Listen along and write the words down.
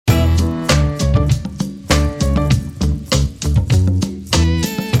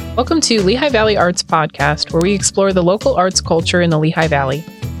Welcome to Lehigh Valley Arts Podcast, where we explore the local arts culture in the Lehigh Valley.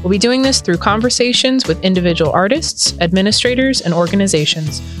 We'll be doing this through conversations with individual artists, administrators, and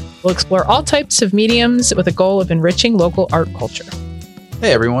organizations. We'll explore all types of mediums with a goal of enriching local art culture.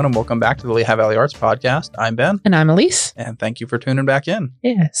 Hey everyone, and welcome back to the Lehigh Valley Arts Podcast. I'm Ben. And I'm Elise. And thank you for tuning back in.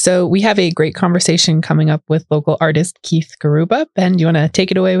 Yeah, so we have a great conversation coming up with local artist Keith Garuba. Ben, do you want to take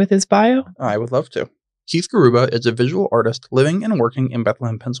it away with his bio? I would love to. Keith Garuba is a visual artist living and working in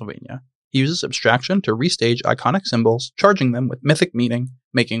Bethlehem, Pennsylvania. He uses abstraction to restage iconic symbols, charging them with mythic meaning,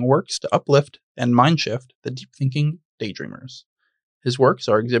 making works to uplift and mind shift the deep-thinking daydreamers. His works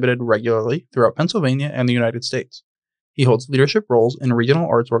are exhibited regularly throughout Pennsylvania and the United States. He holds leadership roles in regional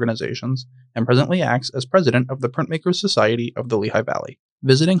arts organizations and presently acts as president of the Printmakers Society of the Lehigh Valley,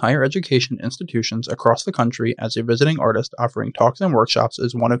 visiting higher education institutions across the country as a visiting artist offering talks and workshops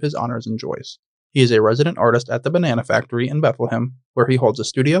is one of his honors and joys. He is a resident artist at the Banana Factory in Bethlehem, where he holds a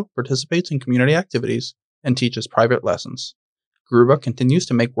studio, participates in community activities, and teaches private lessons. Garuba continues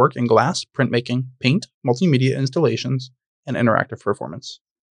to make work in glass, printmaking, paint, multimedia installations, and interactive performance.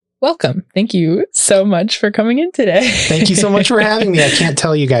 Welcome. Thank you so much for coming in today. Thank you so much for having me. I can't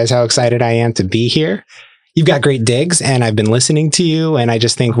tell you guys how excited I am to be here. You've got great digs, and I've been listening to you, and I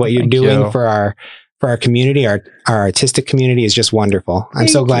just think what you're doing for our community, our artistic community is just wonderful. I'm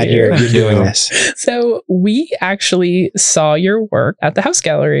so glad you're doing this. So we actually saw your work at the House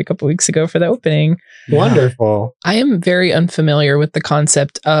Gallery a couple weeks ago for the opening. Yeah. Wonderful. I am very unfamiliar with the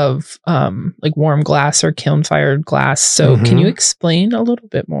concept of like warm glass or kiln fired glass. So can you explain a little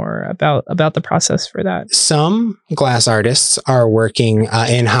bit more about the process for that? Some glass artists are working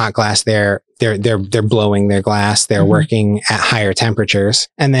in hot glass. They're blowing their glass. They're working at higher temperatures.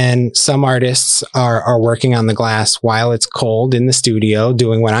 And then some artists are working on the glass while it's cold in the studio,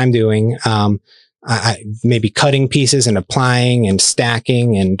 doing what I'm doing. I maybe cutting pieces and applying and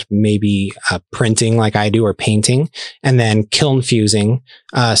stacking and maybe printing like I do or painting, and then kiln fusing.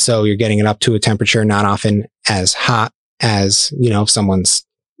 So you're getting it up to a temperature not often as hot as, if someone's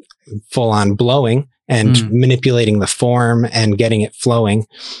full on blowing and manipulating the form and getting it flowing.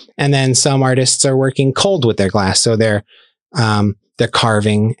 And then some artists are working cold with their glass. So they're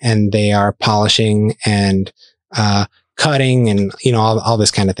carving and they are polishing and cutting and, all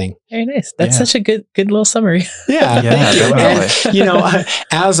this kind of thing. Very nice. That's such a good little summary. Yeah. Thank you. And,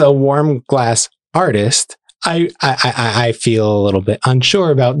 as a warm glass artist, I feel a little bit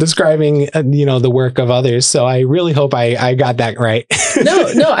unsure about describing, the work of others. So I really hope I got that right.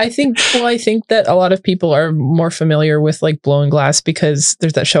 No, I think that a lot of people are more familiar with like blowing glass because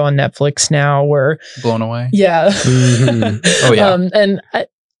there's that show on Netflix now where Blown Away. Yeah. Oh yeah. And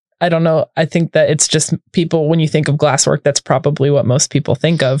I don't know. I think that it's just people, when you think of glasswork, that's probably what most people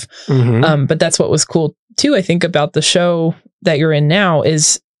think of. But that's what was cool too, I think, about the show that you're in now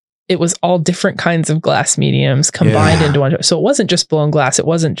is it was all different kinds of glass mediums combined into one. So it wasn't just blown glass. It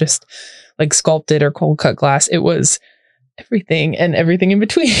wasn't just like sculpted or cold cut glass. It was everything and everything in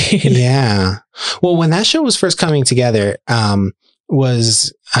between. Yeah. Well, when that show was first coming together,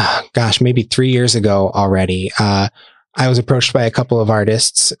 was, maybe 3 years ago already. I was approached by a couple of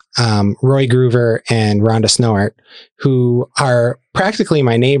artists, Roy Groover and Rhonda Snowart, who are practically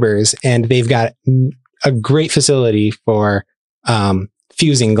my neighbors, and they've got a great facility for,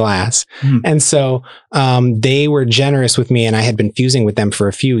 fusing glass. And so, they were generous with me, and I had been fusing with them for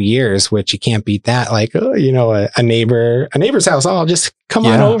a few years, which you can't beat that. Like, a neighbor's house. Oh, I'll just come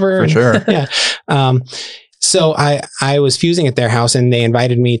on over. For sure. Yeah. So I was fusing at their house, and they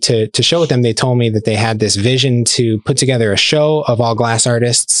invited me to show with them. They told me that they had this vision to put together a show of all glass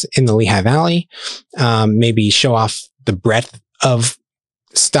artists in the Lehigh Valley, maybe show off the breadth of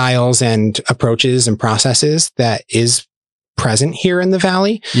styles and approaches and processes that is present here in the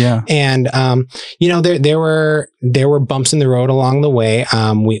Valley. Yeah. And, there were bumps in the road along the way.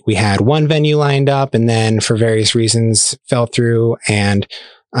 We had one venue lined up, and then for various reasons fell through, and,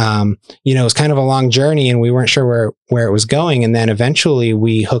 it was kind of a long journey, and we weren't sure where it was going. And then eventually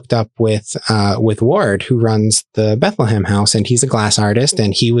we hooked up with Ward, who runs the Bethlehem House, and he's a glass artist,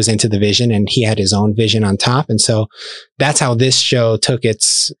 and he was into the vision, and he had his own vision on top. And so that's how this show took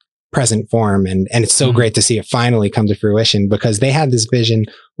its present form. And it's so great to see it finally come to fruition, because they had this vision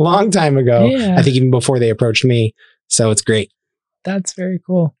a long time ago. Yeah. I think even before they approached me. So it's great. That's very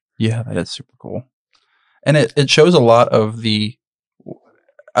cool. Yeah, that is super cool. And it shows a lot of the,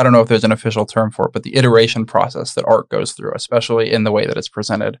 I don't know if there's an official term for it, but the iteration process that art goes through, especially in the way that it's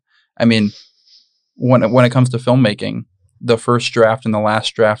presented. I mean, when it comes to filmmaking, the first draft and the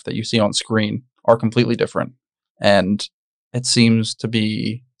last draft that you see on screen are completely different. And it seems to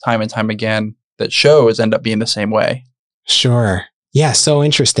be time and time again that shows end up being the same way. Sure. Yeah, so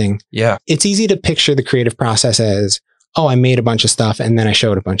interesting. Yeah. It's easy to picture the creative process as, oh, I made a bunch of stuff and then I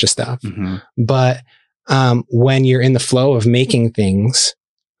showed a bunch of stuff. Mm-hmm. But when you're in the flow of making things,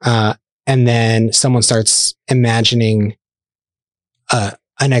 and then someone starts imagining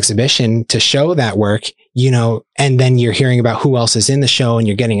an exhibition to show that work, and then you're hearing about who else is in the show and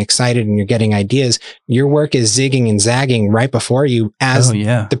you're getting excited and you're getting ideas, your work is zigging and zagging right before you as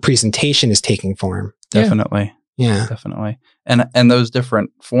the presentation is taking form. Definitely. Yeah. Definitely. And those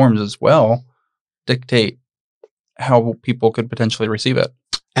different forms as well dictate how people could potentially receive it.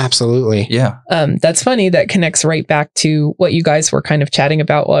 Absolutely. Yeah. That's funny. That connects right back to what you guys were kind of chatting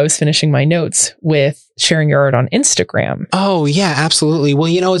about while I was finishing my notes with sharing your art on Instagram. Oh, yeah, absolutely.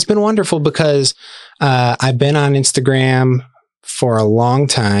 Well, it's been wonderful because I've been on Instagram for a long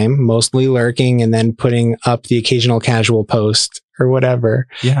time, mostly lurking and then putting up the occasional casual post or whatever.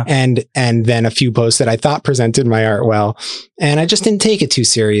 Yeah. And then a few posts that I thought presented my art well. And I just didn't take it too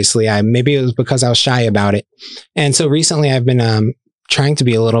seriously. Maybe it was because I was shy about it. And so recently I've been trying to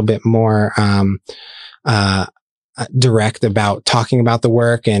be a little bit more direct about talking about the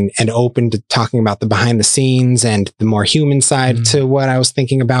work and open to talking about the behind the scenes and the more human side to what I was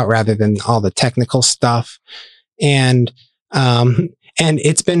thinking about rather than all the technical stuff. And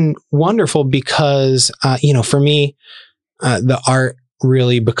it's been wonderful because, for me, the art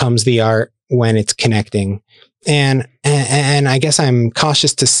really becomes the art when it's connecting. And I guess I'm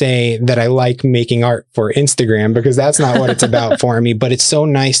cautious to say that I like making art for Instagram because that's not what it's about for me, but it's so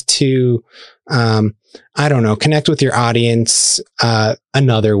nice to, connect with your audience,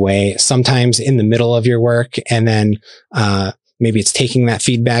 another way, sometimes in the middle of your work. And then, maybe it's taking that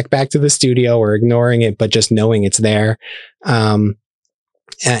feedback back to the studio or ignoring it, but just knowing it's there.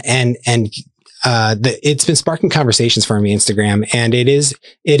 It's been sparking conversations for me, Instagram, and it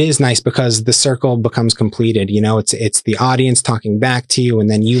is nice because the circle becomes completed. It's the audience talking back to you and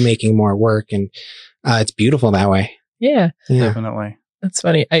then you making more work, and it's beautiful that way. Yeah. Definitely. That's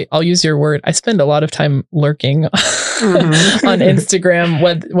funny. I'll use your word. I spend a lot of time lurking on Instagram,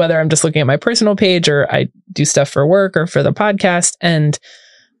 whether I'm just looking at my personal page or I do stuff for work or for the podcast. And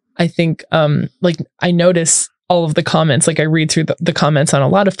I think, I notice all of the comments, I read through the comments on a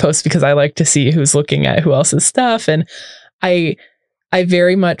lot of posts because I like to see who's looking at who else's stuff. And I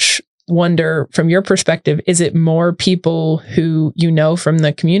very much wonder from your perspective, is it more people who from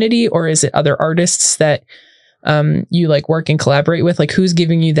the community, or is it other artists that you work and collaborate with? Who's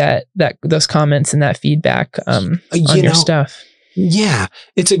giving you those comments and that feedback on your stuff? Yeah,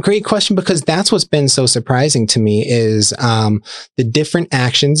 it's a great question because that's what's been so surprising to me is the different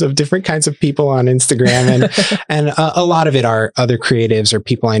actions of different kinds of people on Instagram, and a lot of it are other creatives or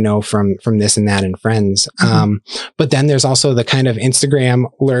people I know from this and that and friends. But then there's also the kind of Instagram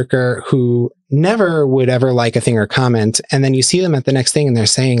lurker who never would ever like a thing or comment, and then you see them at the next thing and they're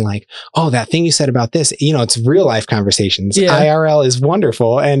saying oh, that thing you said about this, it's real life conversations. Yeah. IRL is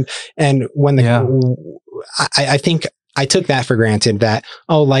wonderful, and when I think I took that for granted that,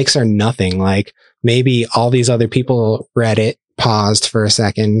 likes are nothing. Maybe all these other people read it, paused for a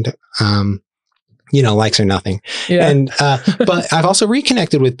second. Likes are nothing. Yeah. And, but I've also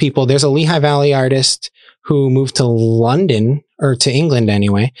reconnected with people. There's a Lehigh Valley artist who moved to London, or to England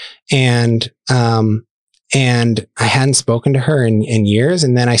anyway. And I hadn't spoken to her in years.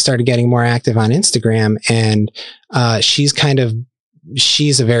 And then I started getting more active on Instagram, and,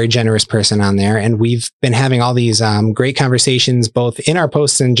 she's a very generous person on there. And we've been having all these great conversations, both in our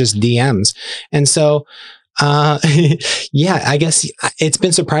posts and just DMs. And so, I guess it's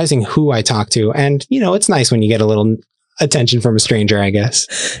been surprising who I talk to. And, it's nice when you get a little attention from a stranger, I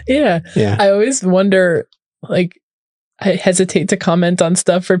guess. Yeah. Yeah. I always wonder, I hesitate to comment on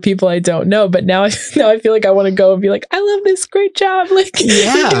stuff for people I don't know, but now I feel like I want to go and be like, I love this, great job.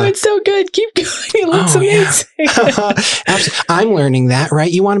 You're doing so good. Keep going. It looks amazing. I'm learning that,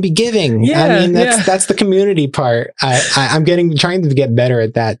 right? You want to be giving. Yeah, I mean, that's the community part. I'm trying to get better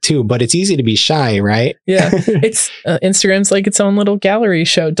at that too, but it's easy to be shy, right? Yeah. It's Instagram's its own little gallery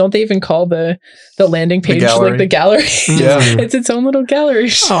show. Don't they even call the landing page the gallery? Yeah. It's its own little gallery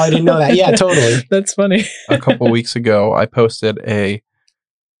show. Oh, I didn't know that. Yeah, totally. That's funny. A couple weeks ago, I posted a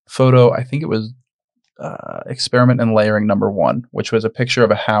photo. I think it was Experiment in Layering #1, which was a picture of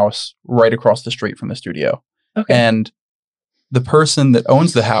a house right across the street from the studio. Okay. And the person that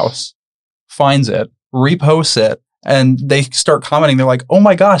owns the house finds it, reposts it, and they start commenting. They're like, "Oh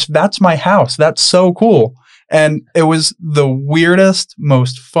my gosh, that's my house. That's so cool." And it was the weirdest,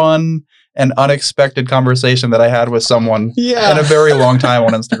 most fun and unexpected conversation that I had with someone in a very long time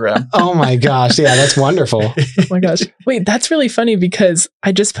on Instagram. Oh my gosh. Yeah, that's wonderful. Oh my gosh. Wait, that's really funny because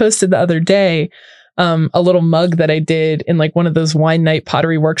I just posted the other day a little mug that I did in like one of those wine night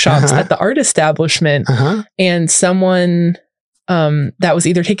pottery workshops at the art establishment. And someone that was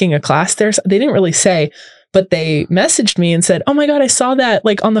either taking a class there, they didn't really say, but they messaged me and said, "Oh my God, I saw that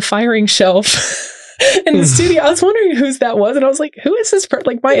like on the firing shelf." In the studio. I was wondering whose that was, and I was like, "Who is this person?"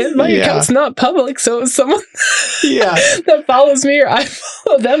 Like my account's not public, so it was someone that follows me or I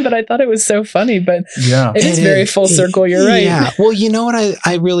follow them. But I thought it was so funny. But it is very full circle. You're right. Yeah. Well, you know what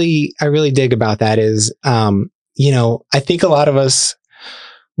I really dig about that is, you know, I think a lot of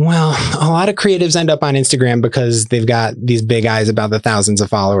creatives end up on Instagram because they've got these big eyes about the thousands of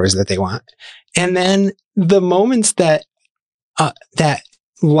followers that they want, and then the moments that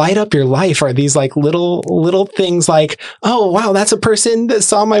light up your life are these like little things like, oh wow, that's a person that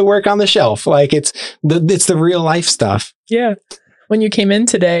saw my work on the shelf. Like it's the real life stuff. Yeah. When you came in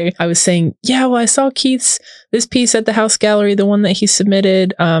today, I was saying, I saw Keith's this piece at the House Gallery, the one that he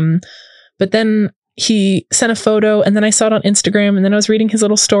submitted. But then he sent a photo and then I saw it on Instagram and then I was reading his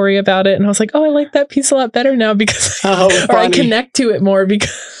little story about it and I was like, oh, I like that piece a lot better now because or I connect to it more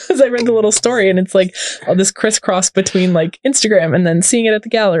because I read the little story and it's like all this crisscross between like Instagram and then seeing it at the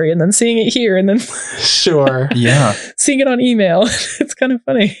gallery and then seeing it here and then seeing it on email. It's kind of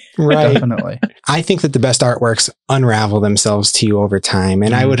funny. Right. Definitely. I think that the best artworks unravel themselves to you over time.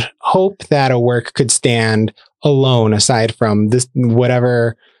 And I would hope that a work could stand alone aside from this,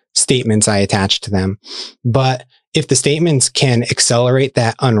 whatever statements I attach to them. But if the statements can accelerate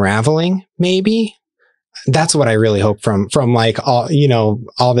that unraveling, maybe that's what I really hope from like all, you know,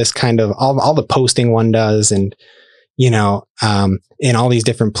 all this kind of all the posting one does and, you know, in all these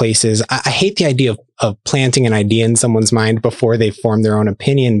different places. I hate the idea of planting an idea in someone's mind before they form their own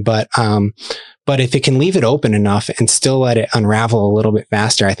opinion. But if it can leave it open enough and still let it unravel a little bit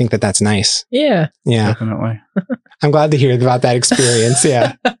faster, I think that that's nice. Yeah. Yeah. Definitely. I'm glad to hear about that experience.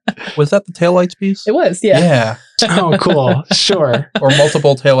 Yeah. Was that the taillights piece? It was. Yeah. Yeah. Oh, cool. Sure. Or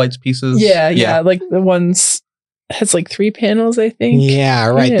multiple taillights pieces. Yeah. Like the ones has like 3 panels, I think. Yeah.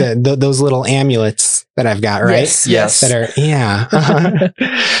 Right. Yeah. Those little amulets that I've got, right? Yes. That are, yeah.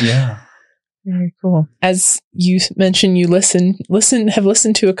 Yeah. Very cool. As you mentioned, you have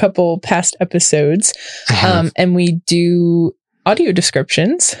listened to a couple past episodes, and we do audio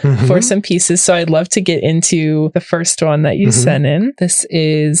descriptions for some pieces. So I'd love to get into the first one that you sent in. This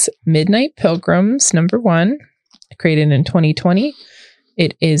is Midnight Pilgrims #1, created in 2020.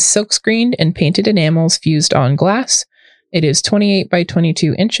 It is silkscreened and painted enamels fused on glass. It is 28 by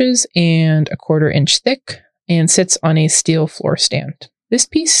 22 inches and 1/4 inch thick and sits on a steel floor stand. This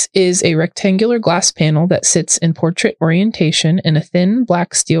piece is a rectangular glass panel that sits in portrait orientation in a thin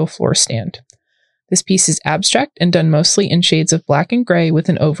black steel floor stand. This piece is abstract and done mostly in shades of black and gray with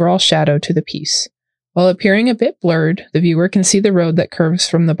an overall shadow to the piece. While appearing a bit blurred, the viewer can see the road that curves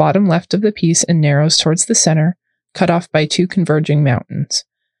from the bottom left of the piece and narrows towards the center, cut off by 2 converging mountains.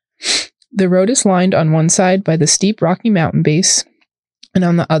 The road is lined on one side by the steep rocky mountain base and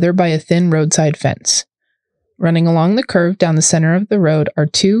on the other by a thin roadside fence. Running along the curve down the center of the road are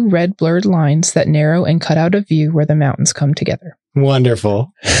 2 red blurred lines that narrow and cut out a view where the mountains come together.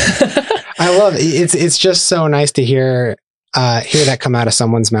 Wonderful. I love it. It's just so nice to hear that come out of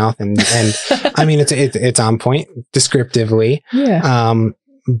someone's mouth. And I mean, it's on point descriptively. Yeah.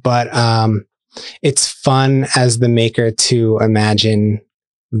 But it's fun as the maker to imagine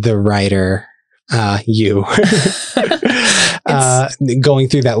the writer, you going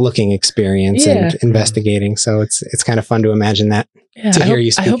through that looking experience and investigating. So it's kind of fun to imagine that. Yeah, to hear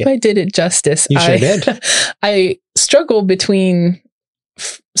you speak. I hope I did it justice. You sure did. I struggle between.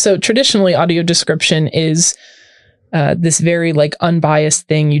 So traditionally, audio description is this very like unbiased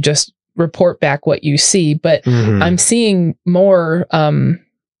thing. You just report back what you see, but I'm seeing more.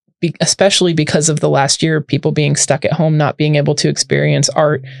 Especially because of the last year, people being stuck at home, not being able to experience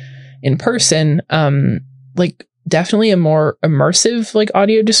art in person, like definitely a more immersive like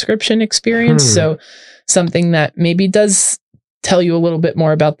audio description experience. So something that maybe does tell you a little bit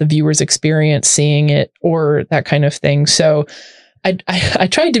more about the viewer's experience seeing it or that kind of thing. So I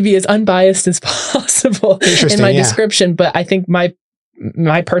tried to be as unbiased as possible in my description, but I think my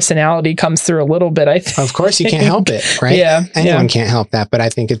personality comes through a little bit. I think. Of course, you can't help it, right? Yeah, anyone can't help that, but I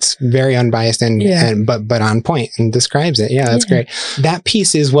think it's very unbiased and but on point and describes it. Yeah, that's great. That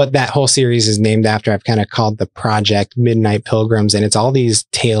piece is what that whole series is named after. I've kind of called the project Midnight Pilgrims, and it's all these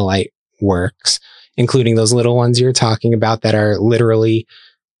taillight works, including those little ones you're talking about that are literally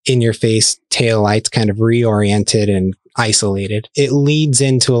in your face taillights, kind of reoriented and isolated. It leads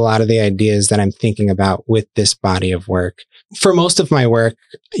into a lot of the ideas that I'm thinking about with this body of work. For most of my work,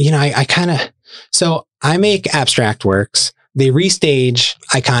 you know, I make abstract works, they restage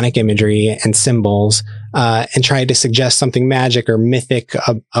iconic imagery and symbols, and try to suggest something magic or mythic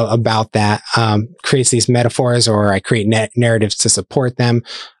about that, creates these metaphors, or I create narratives to support them.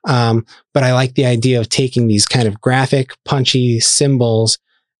 But I like the idea of taking these kind of graphic, punchy symbols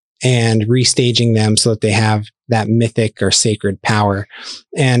and restaging them so that they have that mythic or sacred power.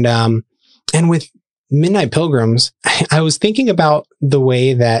 And with Midnight Pilgrims, I was thinking about the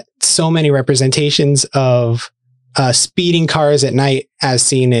way that so many representations of speeding cars at night, as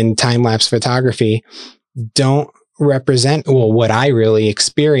seen in time-lapse photography, don't represent what I really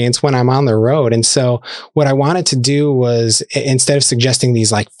experience when I'm on the road. And so what I wanted to do was, instead of suggesting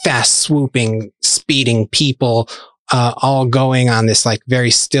these like fast swooping, speeding people all going on this like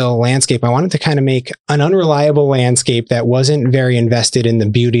very still landscape, I wanted to kind of make an unreliable landscape that wasn't very invested in the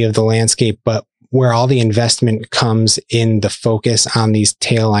beauty of the landscape, but where all the investment comes in the focus on these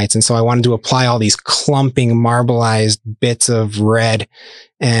taillights. And so I wanted to apply all these clumping marbleized bits of red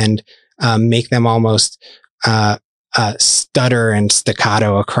and make them almost stutter and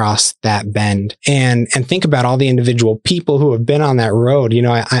staccato across that bend, and think about all the individual people who have been on that road. You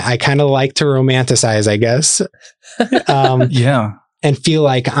know, I kind of like to romanticize, I guess. Yeah. And feel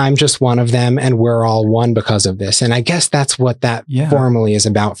like I'm just one of them and we're all one because of this. And I guess that's what that formally is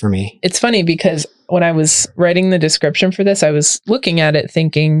about for me. It's funny because when I was writing the description for this, I was looking at it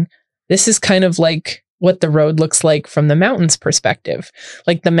thinking, this is kind of like what the road looks like from the mountains perspective.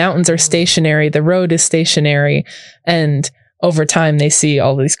 Like the mountains are stationary, the road is stationary, and over time they see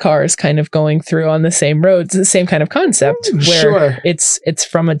all these cars kind of going through on the same roads, the same kind of concept where it's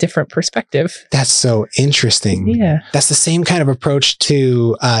from a different perspective. That's so interesting. Yeah. That's the same kind of approach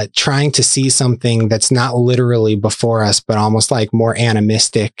to trying to see something that's not literally before us, but almost like more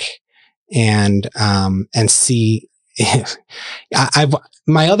animistic and see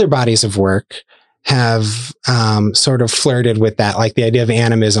my other bodies of work have sort of flirted with that, like the idea of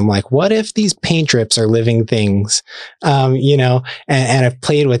animism, like what if these paint drips are living things, you know, and I've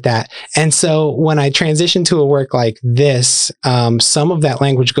played with that. And so when I transition to a work like this, some of that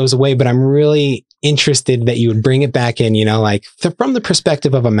language goes away, but I'm really interested that you would bring it back in, you know, like from the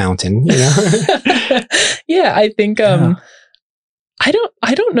perspective of a mountain, you know? Yeah, I think,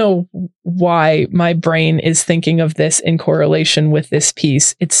 I don't know why my brain is thinking of this in correlation with this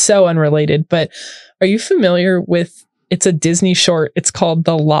piece. It's so unrelated, but are you familiar with, it's a Disney short. It's called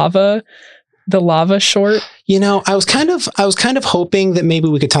The Lava Short. You know, I was kind of hoping that maybe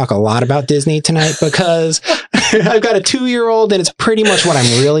we could talk a lot about Disney tonight, because I've got a 2-year-old and it's pretty much what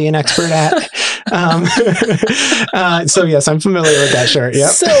I'm really an expert at. So yes, I'm familiar with that short. Yep.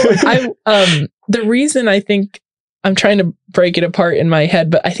 So the reason I think, I'm trying to break it apart in my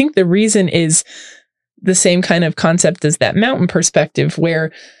head, but I think the reason is the same kind of concept as that mountain perspective,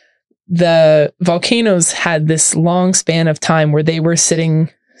 where the volcanoes had this long span of time where they were sitting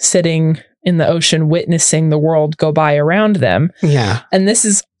in the ocean, witnessing the world go by around them. Yeah. And this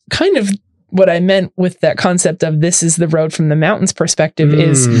is kind of what I meant with that concept of this is the road from the mountains perspective,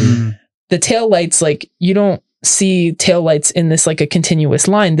 is the taillights, like you don't see taillights in this like a continuous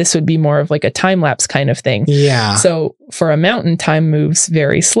line. This would be more of like a time lapse kind of thing. Yeah. So for a mountain, time moves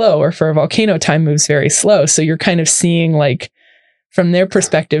very slow, or for a volcano, time moves very slow. So you're kind of seeing like from their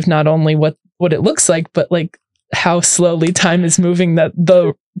perspective, not only what it looks like, but like how slowly time is moving, that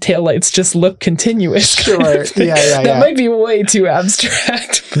the taillights just look continuous. Sure. Yeah. That might be way too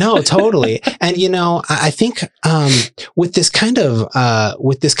abstract. No, totally. And you know, I think with this kind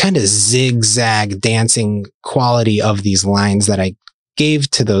of zigzag dancing quality of these lines that I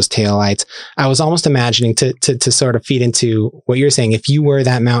gave to those taillights, I was almost imagining to sort of feed into what you're saying. If you were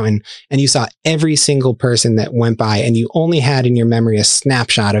that mountain and you saw every single person that went by and you only had in your memory a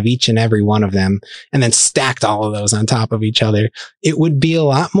snapshot of each and every one of them, and then stacked all of those on top of each other, it would be a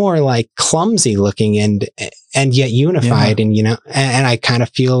lot more like clumsy looking and yet unified. Yeah. And, you know, and I kind of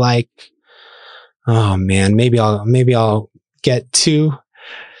feel like, oh man, maybe I'll get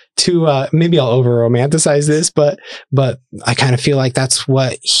maybe I'll over romanticize this, but I kind of feel like that's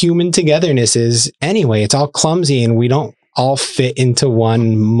what human togetherness is anyway. It's all clumsy and we don't all fit into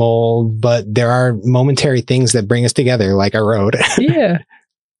one mold, but there are momentary things that bring us together, like a road. Yeah,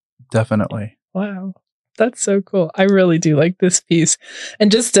 definitely. Wow. That's so cool. I really do like this piece.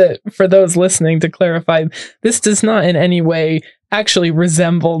 And just for those listening, to clarify, this does not in any way actually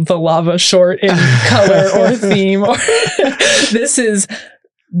resemble the Lava Short in color or theme.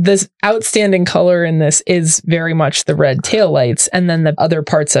 This outstanding color in this is very much the red taillights, and then the other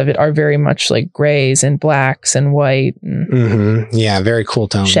parts of it are very much like grays and blacks and white. And Yeah, very cool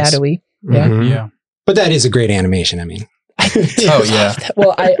tones. Shadowy. Yeah. But that is a great animation. I mean, I Oh yeah.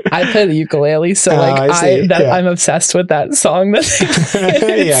 Well, I play the ukulele, so I'm obsessed with that song.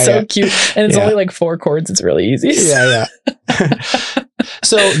 It's so cute, and it's only like 4 chords. It's really easy. Yeah.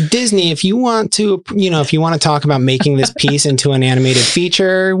 So Disney, if you want to talk about making this piece into an animated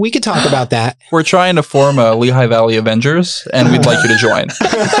feature, we could talk about that. We're trying to form a Lehigh Valley Avengers, and we'd like you to join.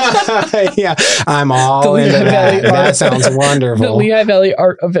 Yeah, I'm all into that. That sounds wonderful. The Lehigh Valley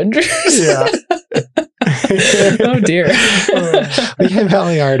Art Avengers. Yeah. Oh dear. Lehigh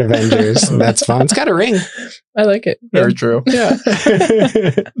Valley Art Avengers. That's fun. It's got a ring. I like it. Very true. Yeah.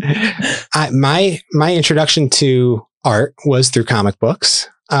 My introduction to art was through comic books.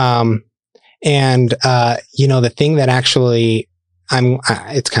 The thing that actually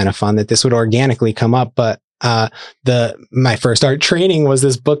it's kind of fun that this would organically come up, but my first art training was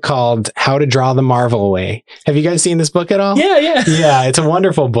this book called How to Draw the Marvel Way. Have you guys seen this book at all? Yeah. Yeah, it's a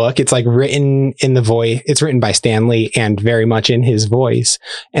wonderful book. It's like written in the voice. It's written by Stan Lee and very much in his voice.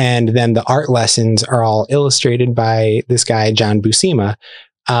 And then the art lessons are all illustrated by this guy, John Buscema.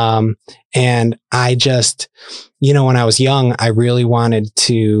 And I just, when I was young, I really wanted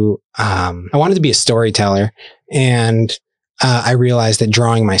to be a storyteller, and I realized that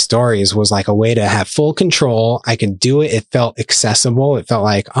drawing my stories was like a way to have full control. I could do it. It felt accessible. It felt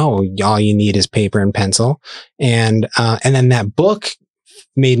like, oh, all you need is paper and pencil. And then that book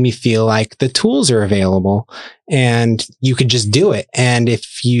made me feel like the tools are available and you could just do it. And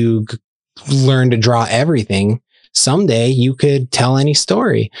if you learn to draw everything, someday you could tell any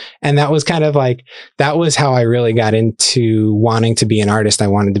story. And that was kind of like, that was how I really got into wanting to be an artist. I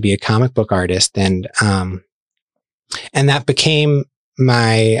wanted to be a comic book artist. And that became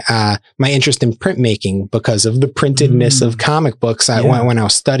my interest in printmaking because of the printedness of comic books. When I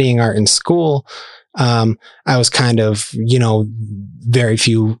was studying art in school, I was kind of, very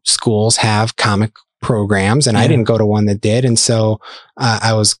few schools have comic programs, and I didn't go to one that did. And so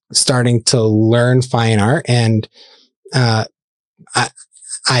I was starting to learn fine art, and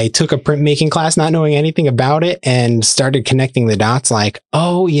I took a printmaking class not knowing anything about it and started connecting the dots like,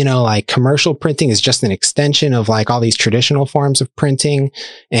 oh, like commercial printing is just an extension of like all these traditional forms of printing.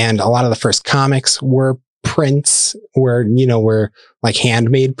 And a lot of the first comics were prints, were like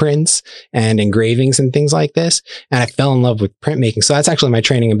handmade prints and engravings and things like this. And I fell in love with printmaking. So that's actually my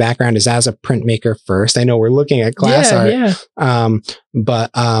training and background is as a printmaker first. I know we're looking at glass art. Yeah.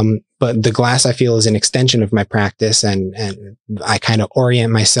 But the glass I feel is an extension of my practice, and I kind of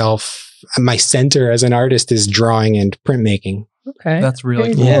orient myself. My center as an artist is drawing and printmaking. Okay. That's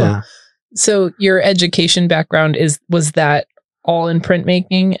really cool. Yeah. So your education background was that all in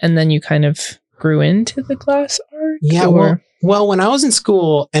printmaking, and then you kind of grew into the glass art? Yeah. Well, when I was in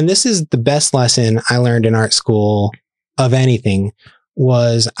school, and this is the best lesson I learned in art school of anything,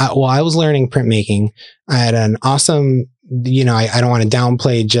 was I was learning printmaking. I had an awesome, I don't want to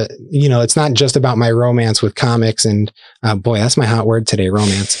downplay, it's not just about my romance with comics and, boy, that's my hot word today,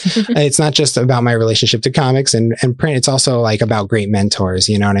 romance. It's not just about my relationship to comics and print. It's also like about great mentors,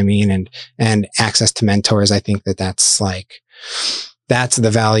 you know what I mean? And access to mentors. I think that's the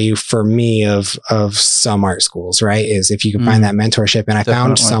value for me of some art schools, right? Is if you can find that mentorship. And I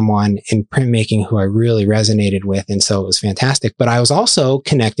found someone in printmaking who I really resonated with. And so it was fantastic. But I was also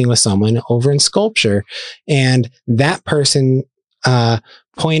connecting with someone over in sculpture. And that person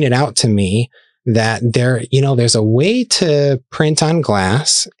pointed out to me that there's a way to print on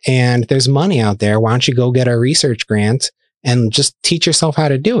glass and there's money out there. Why don't you go get a research grant and just teach yourself how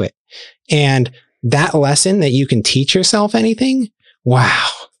to do it? And that lesson that you can teach yourself anything, wow,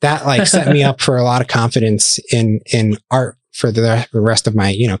 that like set me up for a lot of confidence in art for the rest of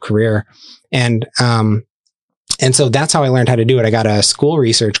my, career. And so that's how I learned how to do it. I got a school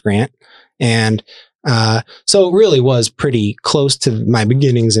research grant. And so it really was pretty close to my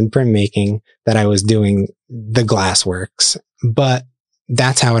beginnings in printmaking that I was doing the glass works, but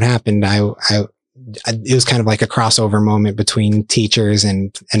that's how it happened. It was kind of like a crossover moment between teachers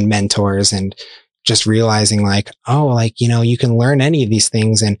and mentors, and just realizing like, you can learn any of these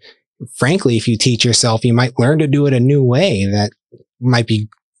things. And frankly, if you teach yourself, you might learn to do it a new way that might be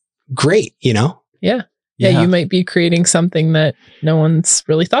great, Yeah. You might be creating something that no one's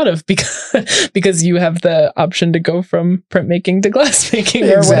really thought of because you have the option to go from printmaking to glass making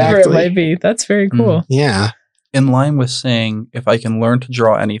or whatever it might be. That's very cool. Yeah. In line with saying, if I can learn to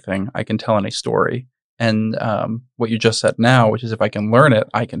draw anything, I can tell any story. And what you just said now, which is if I can learn it,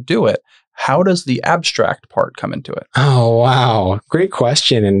 I can do it. How does the abstract part come into it? Oh, wow. Great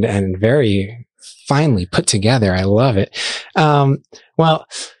question and very finely put together. I love it.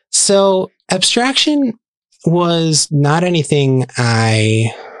 So abstraction was not anything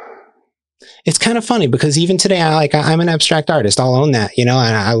it's kind of funny because even today, I'm an abstract artist. I'll own that, and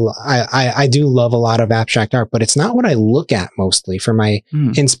I do love a lot of abstract art, but it's not what I look at mostly for my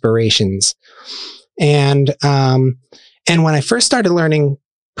inspirations. And when I first started learning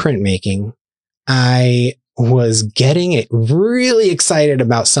printmaking, I was getting really excited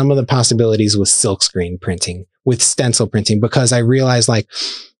about some of the possibilities with silkscreen printing, with stencil printing, because I realized like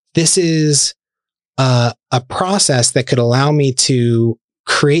this is a process that could allow me to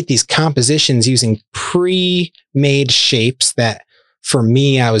create these compositions using pre-made shapes that for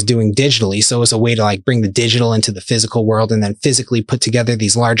me, I was doing digitally. So it was a way to like bring the digital into the physical world and then physically put together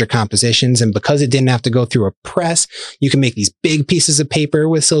these larger compositions. And because it didn't have to go through a press, you can make these big pieces of paper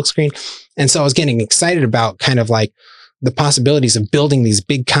with silkscreen. And so I was getting excited about kind of like the possibilities of building these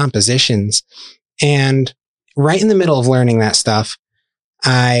big compositions. And right in the middle of learning that stuff,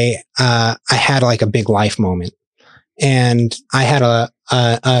 I had like a big life moment. And I had a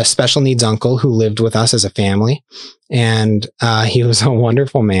special needs uncle who lived with us as a family. And he was a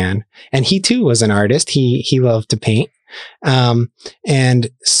wonderful man. And he too was an artist. He loved to paint. And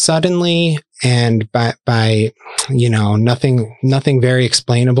suddenly, and by nothing very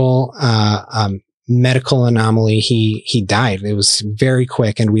explainable, medical anomaly, he died. It was very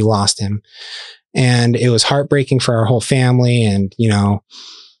quick and we lost him. And it was heartbreaking for our whole family. And,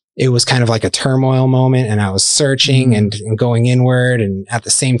 it was kind of like a turmoil moment, and I was searching and going inward, and at the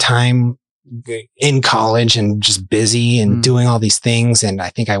same time in college and just busy and doing all these things. And I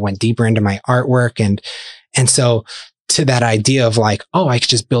think I went deeper into my artwork. And so to that idea of like, oh, I could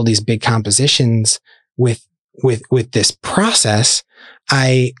just build these big compositions with this process,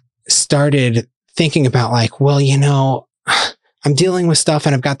 I started thinking about like, well, I'm dealing with stuff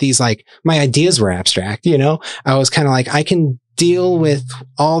and I've got these, like, my ideas were abstract, I was kind of like, I can deal with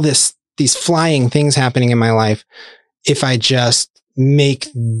all these flying things happening in my life if I just make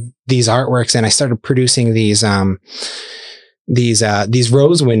these artworks. And I started producing these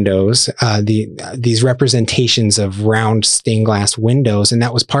rose windows, these representations of round stained glass windows. And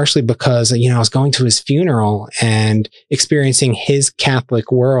that was partially because, I was going to his funeral and experiencing his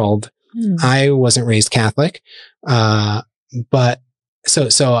Catholic world. I wasn't raised Catholic. But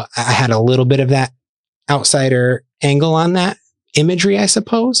so I had a little bit of that outsider angle on that imagery, I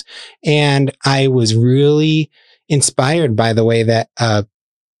suppose. And I was really inspired by the way that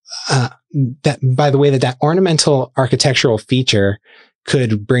ornamental architectural feature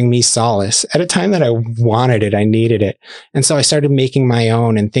could bring me solace at a time that I wanted it. I needed it. And so I started making my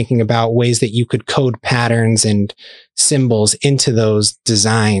own and thinking about ways that you could code patterns and symbols into those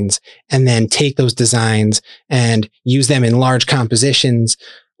designs, and then take those designs and use them in large compositions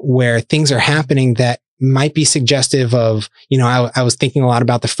where things are happening that might be suggestive of, I was thinking a lot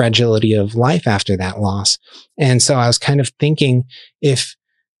about the fragility of life after that loss. And so I was kind of thinking if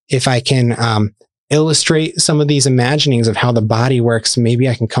I can, illustrate some of these imaginings of how the body works, maybe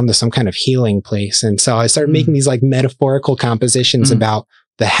I can come to some kind of healing place. And so I started making these like metaphorical compositions about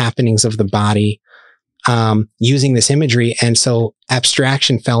the happenings of the body, using this imagery. And so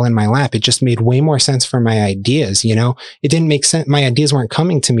abstraction fell in my lap. It just made way more sense for my ideas. It didn't make sense. My ideas weren't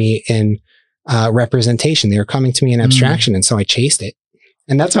coming to me in representation. They were coming to me in abstraction. And so I chased it.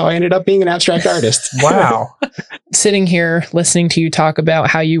 And that's how I ended up being an abstract artist. Wow. Sitting here listening to you talk about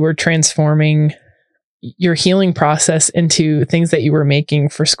how you were transforming your healing process into things that you were making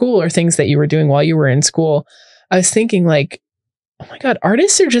for school or things that you were doing while you were in school, I was thinking like, oh my God,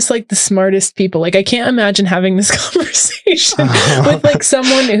 artists are just like the smartest people. Like I can't imagine having this conversation with like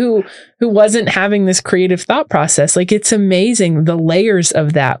someone who wasn't having this creative thought process. Like it's amazing the layers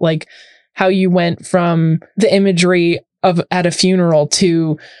of that, like how you went from the imagery of at a funeral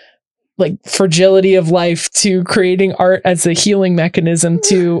to like fragility of life to creating art as a healing mechanism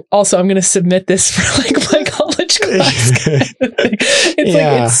to also I'm going to submit this for like my college class. It's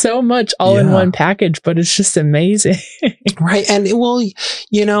like it's so much all in one package, but it's just amazing. Right. And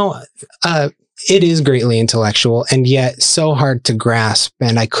it is greatly intellectual and yet so hard to grasp.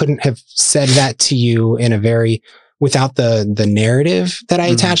 And I couldn't have said that to you in a very without the narrative that I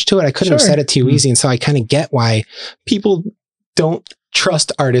attached to it. I couldn't have said it too easy. And so I kind of get why people don't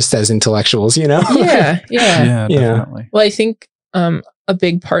trust artists as intellectuals, Yeah, definitely. Well, I think a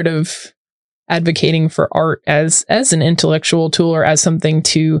big part of advocating for art as an intellectual tool or as something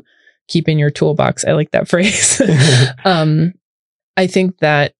to keep in your toolbox, I like that phrase. I think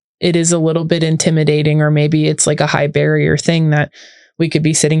that it is a little bit intimidating, or maybe it's like a high barrier thing that we could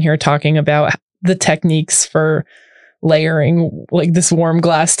be sitting here talking about the techniques for layering, like this warm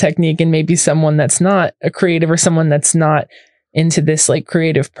glass technique, and maybe someone that's not a creative or someone that's not into this like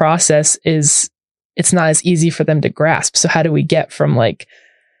creative process it's not as easy for them to grasp. So how do we get from like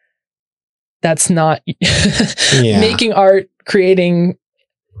that's not making art, creating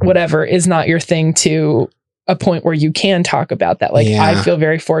whatever is not your thing to a point where you can talk about that. Like, I feel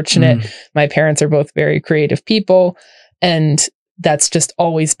very fortunate. My parents are both very creative people, and that's just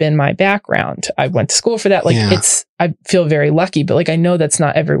always been my background. I went to school for that. Like I feel very lucky, but like, I know that's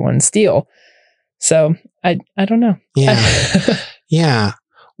not everyone's deal. So I don't know. Yeah. Yeah.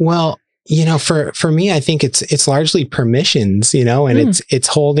 Well, you know, for me, I think it's largely permissions, you know, and it's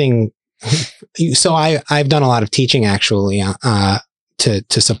holding. So I've done a lot of teaching actually,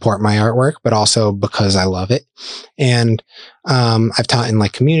 to support my artwork, but also because I love it. And, I've taught in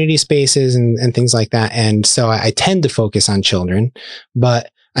like community spaces and things like that. And so I tend to focus on children,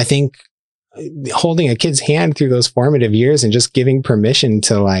 but I think holding a kid's hand through those formative years and just giving permission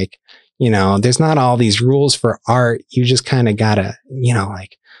to, like, you know, there's not all these rules for art. You just kind of gotta, you know,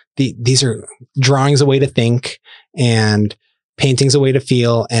 like these are drawings, a way to think, and painting's a way to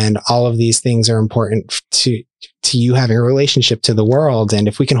feel. And all of these things are important to you having a relationship to the world. And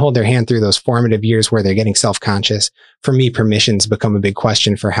if we can hold their hand through those formative years where they're getting self-conscious, for me, permissions become a big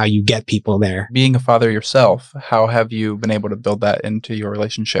question for how you get people there. Being a father yourself, how have you been able to build that into your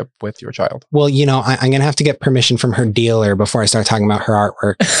relationship with your child? Well, you know, I'm going to have to get permission from her dealer before I start talking about her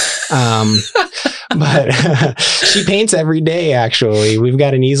artwork. But she paints every day, actually. We've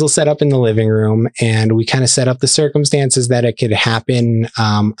got an easel set up in the living room, and we kind of set up the circumstances that it could happen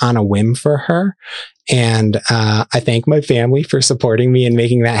on a whim for her. And I thank my family for supporting me and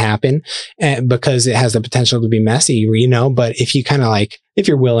making that happen, because it has the potential to be messy, you know. But if you kind of like, if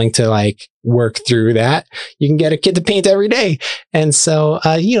you're willing to like work through that, you can get a kid to paint every day. And so,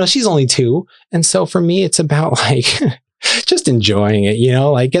 you know, she's only 2. And so for me, it's about like just enjoying it, you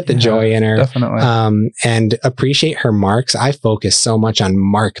know, like get the joy in her. Definitely. And appreciate her marks. I focus so much on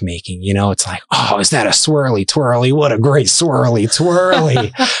mark making, you know, it's like, oh, is that a swirly twirly? What a great swirly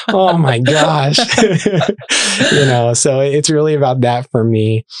twirly. Oh my gosh. You know, so it's really about that for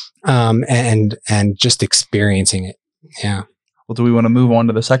me. And just experiencing it. Yeah. Well, do we want to move on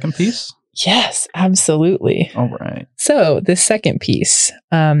to the second piece? Yes, absolutely. All right. So the second piece,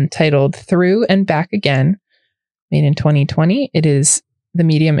 titled Through and Back Again, made in 2020. The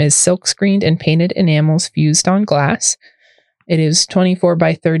medium is silk screened and painted enamels fused on glass. It is 24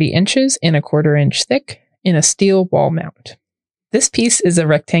 by 30 inches and 1/4 inch thick in a steel wall mount. This piece is a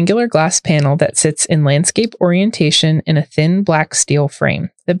rectangular glass panel that sits in landscape orientation in a thin black steel frame.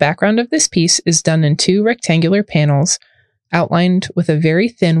 The background of this piece is done in 2 rectangular panels outlined with a very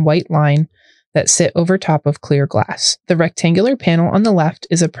thin white line that sit over top of clear glass. The rectangular panel on the left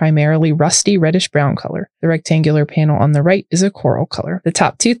is a primarily rusty reddish-brown color. The rectangular panel on the right is a coral color. The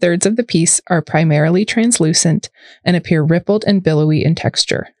top 2/3 of the piece are primarily translucent and appear rippled and billowy in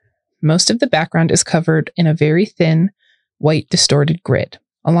texture. Most of the background is covered in a very thin, white distorted grid.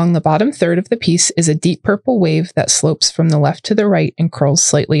 Along the bottom third of the piece is a deep purple wave that slopes from the left to the right and curls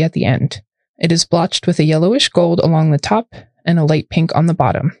slightly at the end. It is blotched with a yellowish gold along the top and a light pink on the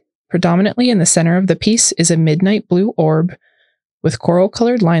bottom. Predominantly in the center of the piece is a midnight blue orb with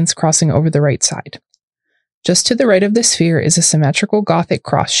coral-colored lines crossing over the right side. Just to the right of the sphere is a symmetrical Gothic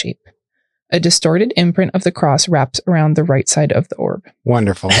cross shape. A distorted imprint of the cross wraps around the right side of the orb.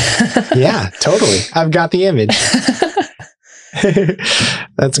 Wonderful. Yeah, totally. I've got the image.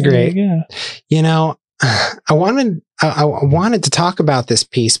 That's great. You know, I wanted to talk about this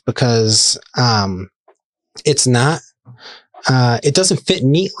piece because it's not. It doesn't fit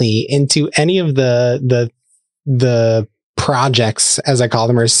neatly into any of the projects, as I call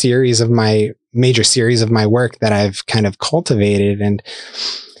them, or major series of my work that I've kind of cultivated. And,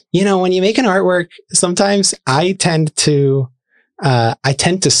 you know, when you make an artwork, sometimes I tend to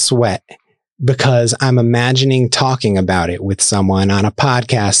sweat because I'm imagining talking about it with someone on a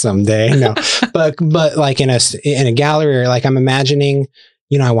podcast someday. No, but like in a gallery, or like I'm imagining,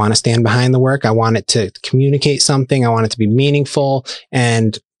 you know, I want to stand behind the work. I want it to communicate something. I want it to be meaningful.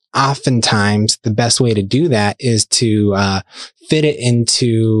 And oftentimes the best way to do that is to fit it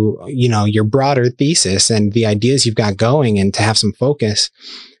into, you know, your broader thesis and the ideas you've got going, and to have some focus.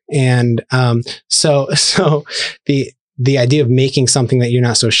 And so the idea of making something that you're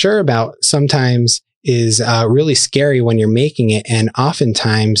not so sure about sometimes is really scary when you're making it. And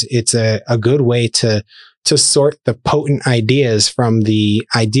oftentimes it's a good way to sort the potent ideas from the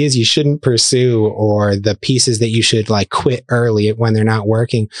ideas you shouldn't pursue, or the pieces that you should like quit early when they're not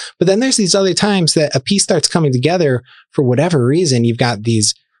working. But then there's these other times that a piece starts coming together for whatever reason. You've got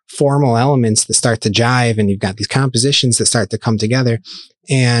these formal elements that start to jive, and you've got these compositions that start to come together,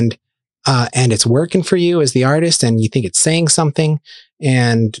 and it's working for you as the artist, and you think it's saying something,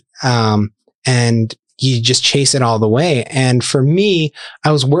 and you just chase it all the way. And for me,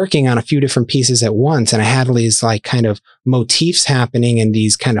 I was working on a few different pieces at once, and I had these like kind of motifs happening and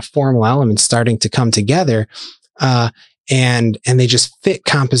these kind of formal elements starting to come together. And they just fit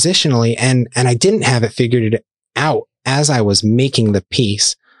compositionally, and I didn't have it figured out as I was making the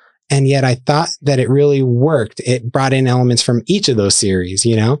piece. And yet I thought that it really worked. It brought in elements from each of those series,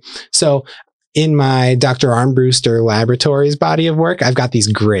 you know? So in my Dr. Armbruster Laboratories body of work, I've got these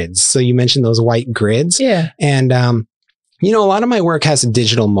grids. So you mentioned those white grids. Yeah. And, you know, a lot of my work has a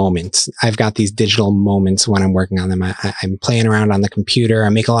digital moment. I've got these digital moments when I'm working on them. I'm playing around on the computer. I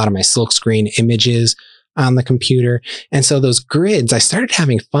make a lot of my silkscreen images on the computer. And so those grids, I started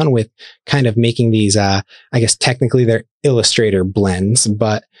having fun with kind of making these, I guess technically they're Illustrator blends,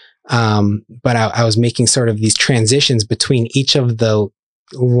 but I was making sort of these transitions between each of the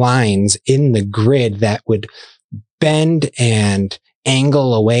lines in the grid that would bend and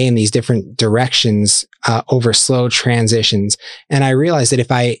angle away in these different directions over slow transitions. And I realized that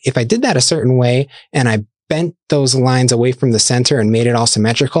if I did that a certain way and I bent those lines away from the center and made it all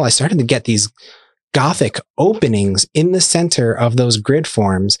symmetrical, I started to get these Gothic openings in the center of those grid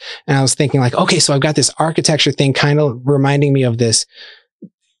forms. And I was thinking like, okay, so I've got this architecture thing kind of reminding me of this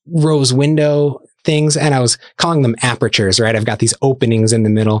rose window things, and I was calling them apertures, right? I've got these openings in the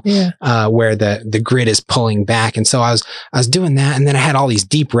middle, where the grid is pulling back. And so I was doing that. And then I had all these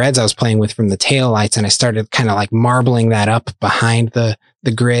deep reds I was playing with from the taillights, and I started kind of like marbling that up behind the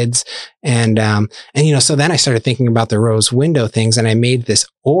grids. And, you know, so then I started thinking about the rose window things, and I made this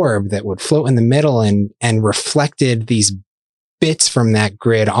orb that would float in the middle and reflected these bits from that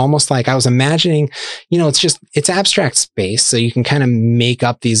grid, almost like I was imagining, you know, it's abstract space. So you can kind of make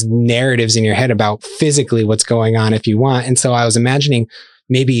up these narratives in your head about physically what's going on if you want. And so I was imagining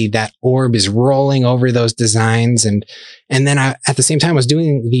maybe that orb is rolling over those designs. And then I, at the same time, was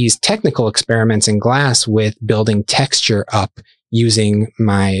doing these technical experiments in glass with building texture up using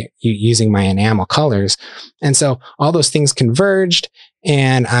my enamel colors. And so all those things converged,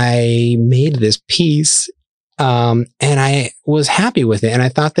 and I made this piece. And I was happy with it. And I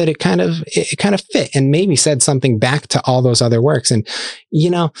thought that it kind of fit and maybe said something back to all those other works. And, you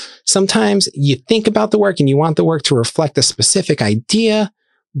know, sometimes you think about the work and you want the work to reflect a specific idea,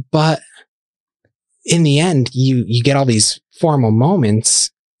 but in the end, you get all these formal moments,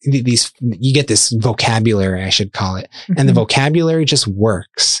 you get this vocabulary, I should call it. Mm-hmm. And the vocabulary just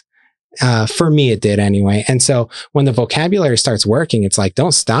works. For me, it did anyway. And so when the vocabulary starts working, it's like,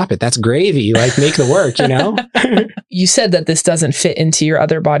 don't stop it. That's gravy. Like, make the work, you know? You said that this doesn't fit into your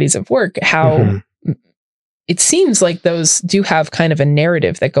other bodies of work. How it seems like those do have kind of a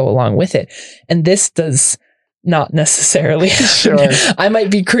narrative that go along with it. And this does not necessarily. Sure. I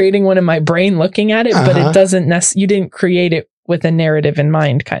might be creating one in my brain looking at it, but it doesn't you didn't create it with a narrative in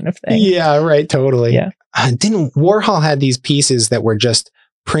mind kind of thing. Yeah, right. Totally. Yeah. Didn't Warhol had these pieces that were just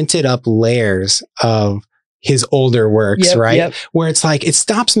printed up layers of his older works, right? Yep. Where it's like, it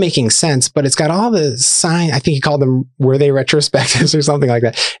stops making sense, but it's got all the sign. I think he called them, were they retrospectives or something like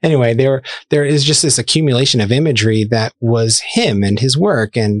that? Anyway, there is just this accumulation of imagery that was him and his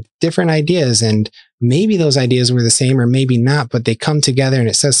work and different ideas. And maybe those ideas were the same or maybe not, but they come together and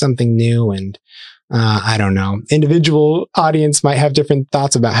it says something new. And I don't know. Individual audience might have different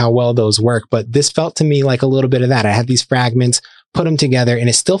thoughts about how well those work, but this felt to me like a little bit of that. I had these fragments, put them together, and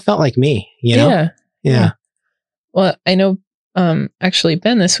it still felt like me, you know? Yeah. Well, I know, actually,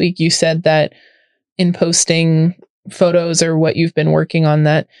 Ben, this week you said that in posting photos or what you've been working on,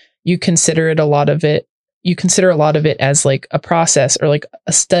 that you consider a lot of it as like a process or like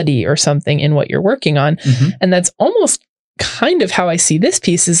a study or something in what you're working on. Mm-hmm. And that's almost kind of how I see this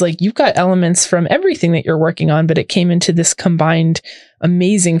piece, is like, you've got elements from everything that you're working on, but it came into this combined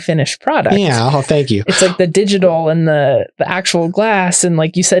amazing finished product. Yeah. Oh, thank you. It's like the digital and the actual glass. And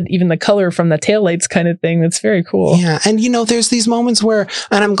like you said, even the color from the taillights kind of thing. That's very cool. Yeah. And, you know, there's these moments where,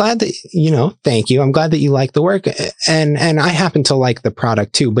 and I'm glad that, you know, thank you. I'm glad that you like the work, and I happen to like the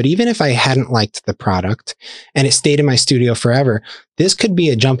product too. But even if I hadn't liked the product and it stayed in my studio forever, this could be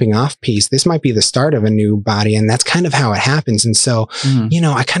a jumping off piece. This might be the start of a new body. And that's kind of how it happens. And so, you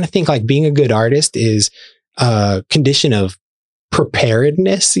know, I kind of think like being a good artist is a condition of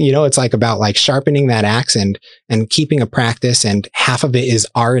preparedness. You know, it's like about like sharpening that axe and keeping a practice, and half of it is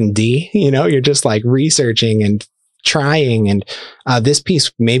R&D. You know, you're just like researching and trying. And this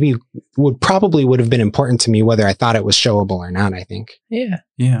piece maybe would have been important to me whether I thought it was showable or not, I think.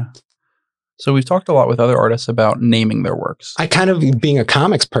 Yeah. So we've talked a lot with other artists about naming their works. I kind of, being a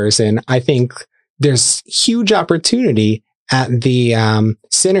comics person, I think there's huge opportunity at the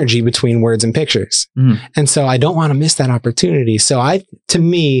synergy between words and pictures. And so I don't want to miss that opportunity. So to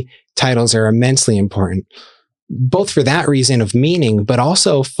me, titles are immensely important, both for that reason of meaning, but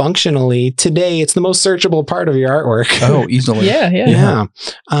also functionally. Today, it's the most searchable part of your artwork. Oh, easily. Yeah.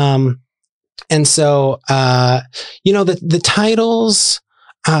 And so, the titles,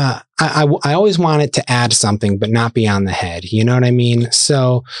 I always want it to add something, but not be on the head. You know what I mean?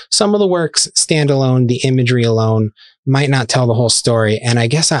 So some of the works stand alone, the imagery alone might not tell the whole story. And I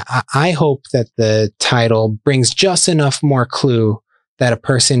guess I hope that the title brings just enough more clue that a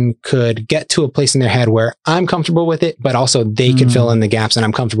person could get to a place in their head where I'm comfortable with it, but also they could fill in the gaps and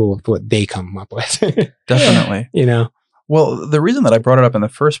I'm comfortable with what they come up with. Definitely. Well, the reason that I brought it up in the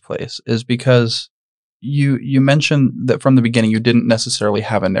first place is because you mentioned that from the beginning you didn't necessarily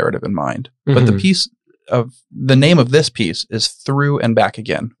have a narrative in mind, but the name of this piece is Through and Back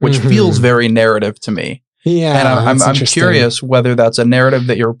Again, which feels very narrative to me. Yeah, and I'm curious whether that's a narrative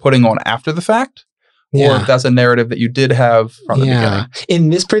that you're putting on after the fact, or if that's a narrative that you did have from the beginning. In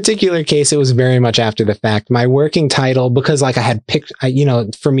this particular case, it was very much after the fact. My working title, because like I had picked,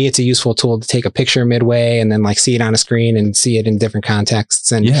 for me, it's a useful tool to take a picture midway and then like see it on a screen and see it in different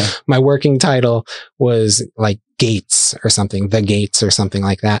contexts. And my working title was like Gates or something, The Gates or something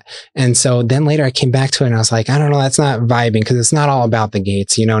like that. And so then later I came back to it and I was like, I don't know, that's not vibing because it's not all about the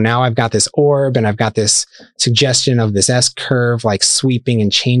gates. Now I've got this orb and I've got this suggestion of this S curve, like sweeping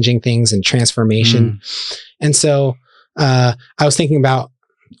and changing things and transformation. And so I was thinking about,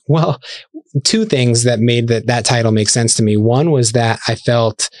 two things that made that title make sense to me. One was that I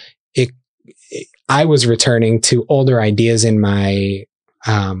felt I was returning to older ideas in my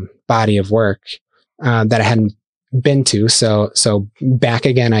body of work that I hadn't been to. So back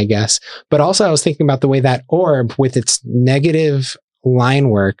again, I guess. But also I was thinking about the way that orb with its negative line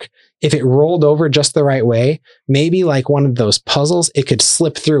work, if it rolled over just the right way, maybe like one of those puzzles, it could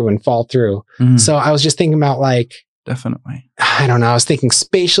slip through and fall through. So I was just thinking about like, definitely, I don't know. I was thinking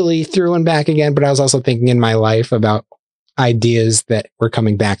spatially through and back again, but I was also thinking in my life about ideas that were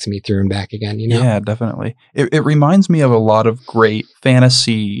coming back to me through and back again, Yeah, definitely. It reminds me of a lot of great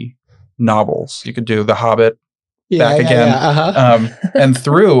fantasy novels. You could do The Hobbit, Back Again. And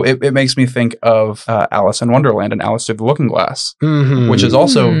Through, it makes me think of Alice in Wonderland and Alice Through the Looking Glass, which is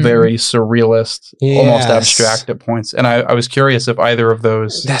also very surrealist, almost abstract at points. And I was curious if either of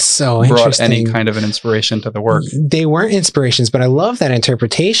those brought any kind of an inspiration to the work. They weren't inspirations, but I love that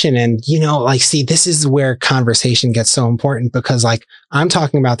interpretation. And, this is where conversation gets so important because like I'm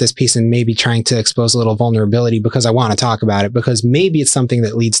talking about this piece and maybe trying to expose a little vulnerability because I want to talk about it because maybe it's something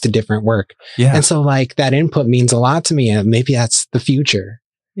that leads to different work. Yeah. And so like that input means a lot to me, and maybe that's the future.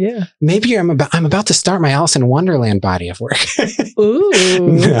 Yeah. Maybe I'm about to start my Alice in Wonderland body of work. Ooh.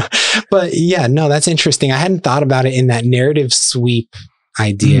 No. But that's interesting. I hadn't thought about it in that narrative sweep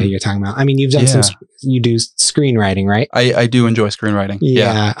idea you're talking about. I mean, you've done you do screenwriting, right? I do enjoy screenwriting.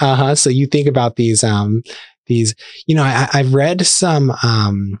 Yeah. So you think about these, I've read some,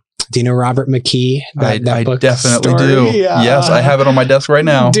 do you know Robert McKee? I book definitely story? do. Yeah. Yes, I have it on my desk right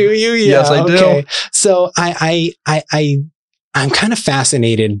now. Do you? Yeah. Yes, I do. So I'm kind of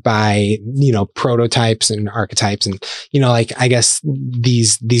fascinated by, prototypes and archetypes and, I guess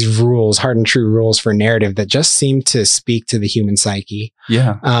these rules, hard and true rules for narrative that just seem to speak to the human psyche.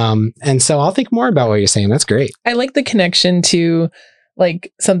 Yeah. And so I'll think more about what you're saying. That's great. I like the connection to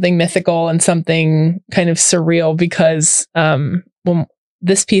like something mythical and something kind of surreal because, when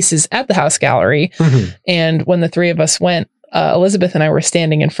this piece is at the House Gallery and when the three of us went, Elizabeth and I were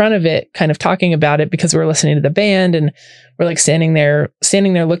standing in front of it, kind of talking about it because we were listening to the band and we're like standing there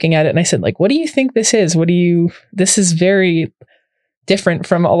looking at it. And I said, like, what do you think this is? This is very different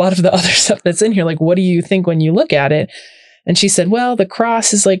from a lot of the other stuff that's in here. Like, what do you think when you look at it? And she said, well, the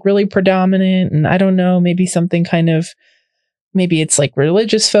cross is like really predominant. And I don't know, maybe it's like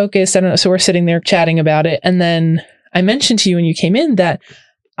religious focused. I don't know. So we're sitting there chatting about it. And then I mentioned to you when you came in that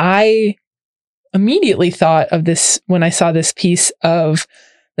I immediately thought of this when I saw this piece of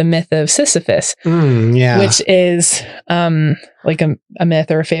the myth of Sisyphus, which is like a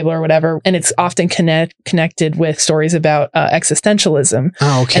myth or a fable or whatever. And it's often connected with stories about existentialism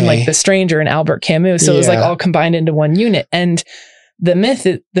and like The Stranger and Albert Camus. So it was like all combined into one unit. And the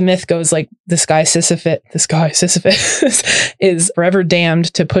myth goes like this guy Sisyphus is forever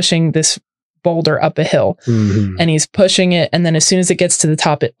damned to pushing this boulder up a hill and he's pushing it, and then as soon as it gets to the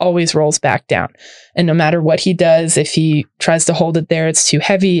top it always rolls back down, and no matter what he does, if he tries to hold it there, it's too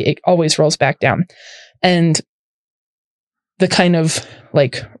heavy, it always rolls back down. And the kind of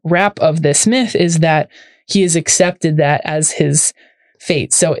like wrap of this myth is that he has accepted that as his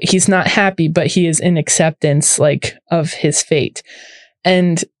fate, so he's not happy but he is in acceptance like of his fate.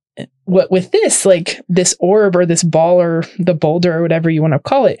 And what with this, like this orb or this ball or the boulder or whatever you want to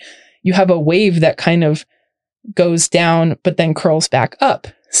call it, you have a wave that kind of goes down, but then curls back up.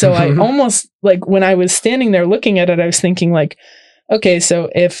 So I almost, like, when I was standing there looking at it, I was thinking like, okay, so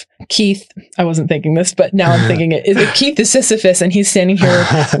if Keith, I wasn't thinking this, but now I'm thinking it, if Keith is Sisyphus and he's standing here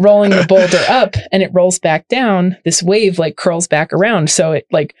rolling the boulder up and it rolls back down, this wave like curls back around. So it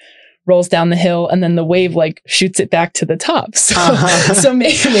like rolls down the hill and then the wave like shoots it back to the top. So, so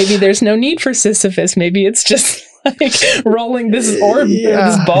maybe there's no need for Sisyphus. Maybe it's just like rolling this orb,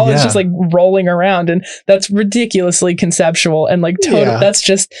 this ball is just like rolling around, and that's ridiculously conceptual and like total. That's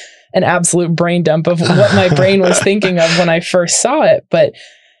just an absolute brain dump of what my brain was thinking of when I first saw it. But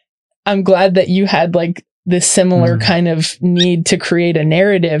I'm glad that you had like this similar kind of need to create a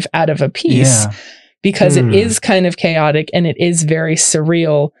narrative out of a piece, because it is kind of chaotic and it is very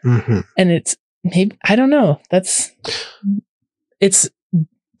surreal, and it's maybe, I don't know, it's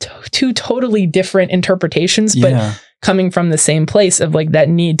two totally different interpretations, but coming from the same place of like that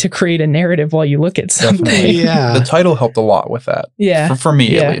need to create a narrative while you look at something. The title helped a lot with that. For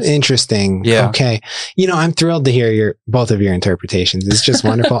me at least. Interesting. Okay. You know, I'm thrilled to hear both of your interpretations. It's just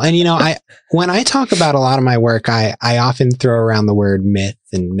wonderful. And you know, when I talk about a lot of my work, I often throw around the word myth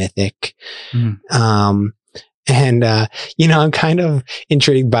and mythic. You know, I'm kind of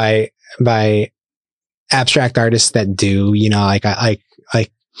intrigued by abstract artists that do, you know, like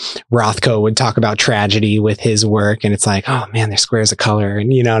Rothko would talk about tragedy with his work, and it's like, oh man, they're squares of color,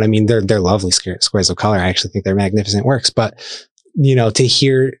 and you know what I mean? They're lovely squares of color. I actually think they're magnificent works, but you know, to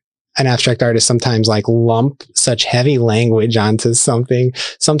hear an abstract artist sometimes like lump such heavy language onto something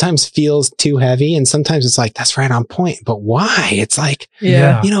sometimes feels too heavy, and sometimes it's like, that's right on point, but why? It's like, you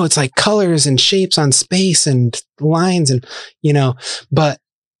know, it's like colors and shapes on space and lines, and you know, but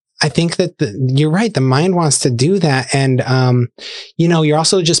I think that you're right. The mind wants to do that. And, you know, you're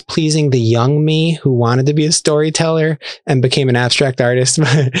also just pleasing the young me who wanted to be a storyteller and became an abstract artist.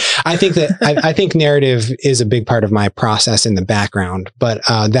 I think that, I think narrative is a big part of my process in the background, but,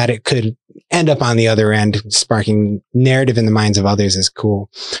 that it could end up on the other end, sparking narrative in the minds of others is cool.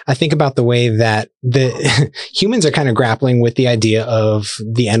 I think about the way that the humans are kind of grappling with the idea of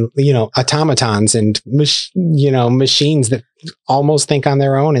you know, automatons and, you know, machines that almost think on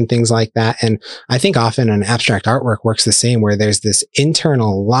their own and things like that. And I think often an abstract artwork works the same, where there's this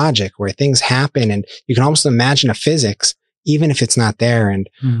internal logic where things happen and you can almost imagine a physics, even if it's not there. And,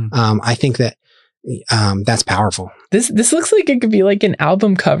 I think that, that's powerful. This looks like it could be like an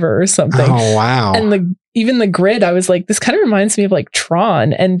album cover or something. Oh, wow. And even the grid, I was like, this kind of reminds me of like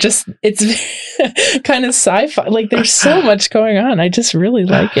Tron, and just, it's kind of sci-fi. Like there's so much going on. I just really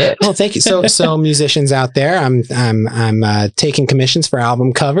like it. Well, thank you. So musicians out there, I'm taking commissions for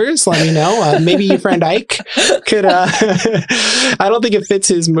album covers. Let me know. Maybe your friend Ike could, I don't think it fits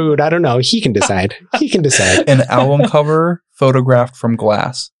his mood. I don't know. He can decide. An album cover photographed from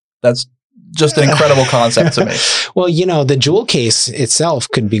glass. That's just an incredible concept to me. Well, you know, the jewel case itself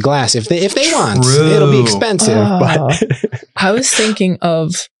could be glass if they want. It'll be expensive. But I was thinking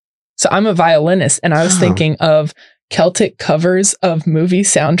of, so I'm a violinist, and I was thinking of Celtic covers of movie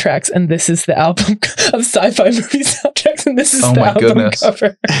soundtracks, and this is the album of sci-fi movie soundtracks, and this is the album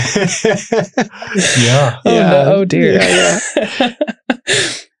cover. Oh dear.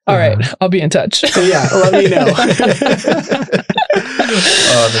 All right, I'll be in touch. Yeah, let me know.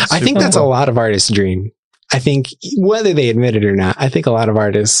 I think that's a lot of artists' dream. I think whether they admit it or not, I think a lot of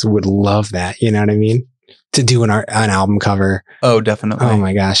artists would love that. You know what I mean? To do an album cover. Oh, definitely. Oh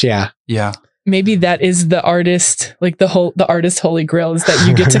my gosh. Yeah. Yeah. Maybe that is the artist, like the artist holy grail, is that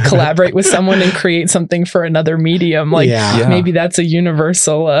you get to collaborate with someone and create something for another medium. Like maybe that's a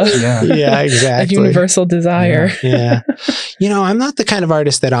universal, exactly. A universal desire. Yeah. You know, I'm not the kind of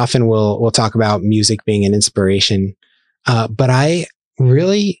artist that often will talk about music being an inspiration. But I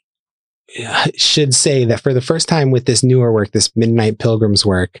really should say that for the first time with this newer work, this Midnight Pilgrims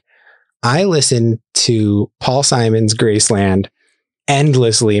work, I listened to Paul Simon's Graceland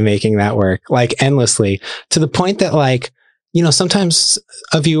endlessly, making that work, like endlessly, to the point that, like, you know, sometimes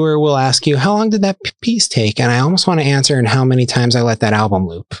a viewer will ask you, how long did that piece take? And I almost want to answer, and how many times I let that album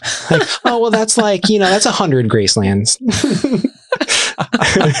loop. Like, oh, well, that's like, you know, that's 100 Gracelands.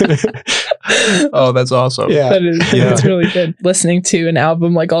 Oh, that's awesome. Yeah. That's really good. Listening to an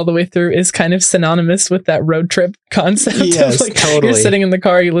album like all the way through is kind of synonymous with that road trip concept. Yes, of like, totally. You're sitting in the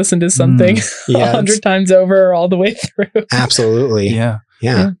car, you listen to something 100 times over or all the way through. Absolutely. Yeah.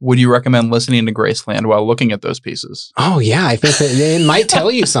 Would you recommend listening to Graceland while looking at those pieces? Oh yeah, I think that it might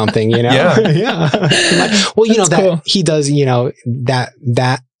tell you something, you know? Yeah. Well, you know, that cool. He does, you know, that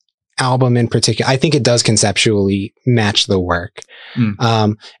album in particular, I think it does conceptually match the work.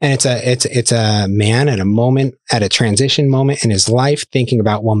 And it's a man at a transition moment in his life thinking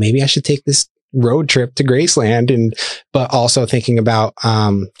about, well, maybe I should take this road trip to Graceland, but also thinking about,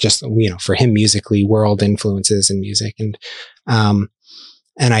 just, for him musically, world influences in music. And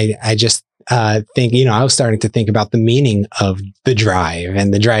I just, think, I was starting to think about the meaning of the drive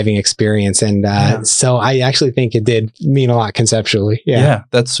and the driving experience. And, so I actually think it did mean a lot conceptually. Yeah.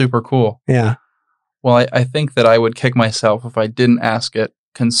 That's super cool. Yeah. Well, I think that I would kick myself if I didn't ask it,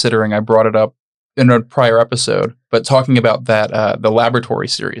 considering I brought it up in a prior episode, but talking about that, the laboratory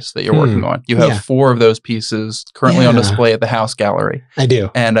series that you're working on, you have 4 of those pieces currently on display at the House Gallery. I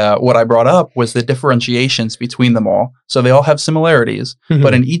do. And what I brought up was the differentiations between them all. So they all have similarities,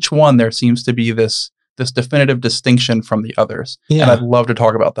 but in each one, there seems to be this definitive distinction from the others. Yeah. And I'd love to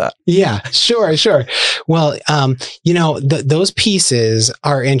talk about that. Yeah, sure. Well, those pieces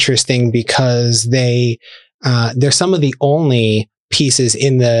are interesting because they're some of the only pieces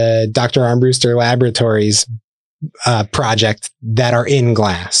in the Dr. Armbruster Laboratories project that are in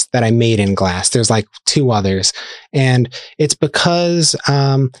glass, that I made in glass. There's like 2 others. And it's because,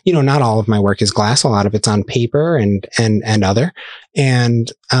 not all of my work is glass. A lot of it's on paper and other.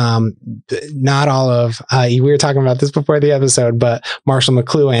 And, not all of, we were talking about this before the episode, but Marshall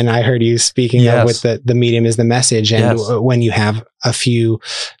McLuhan, I heard you speaking of with the medium is the message. And when you have a few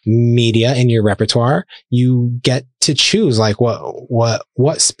media in your repertoire, you get to choose like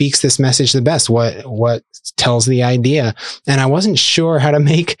what speaks this message the best, what tells the idea. And I wasn't sure how to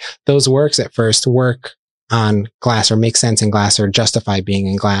make those works at first work on glass or make sense in glass or justify being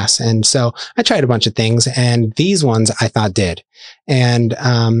in glass. And so I tried a bunch of things, and these ones I thought did. And,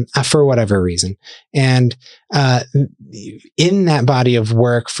 for whatever reason. And, in that body of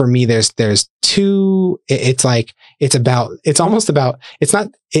work for me, there's 2, it's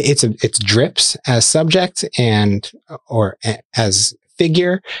drips as subject or as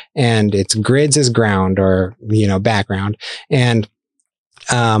figure, and it's grids as ground or, background. And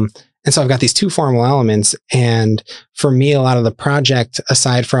so I've got these 2 formal elements. And for me, a lot of the project,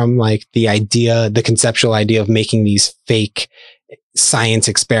 aside from like the conceptual idea of making these fake science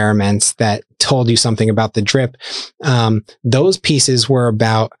experiments that told you something about the drip, those pieces were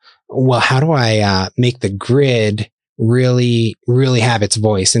about, well, how do I make the grid really, really have its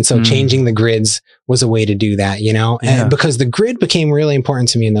voice? And so changing the grids was a way to do that, and because the grid became really important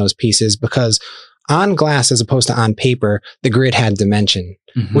to me in those pieces, because on glass, as opposed to on paper, the grid had dimension,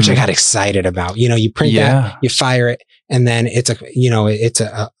 which I got excited about. You print that, you fire it, and then it's a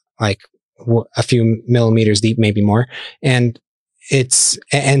few millimeters deep, maybe more. And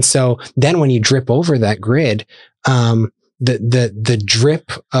so then when you drip over that grid, the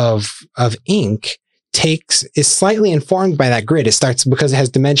drip of ink is slightly informed by that grid. It starts, because it has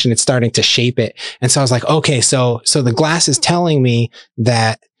dimension, it's starting to shape it. And so I was like, okay, so the glass is telling me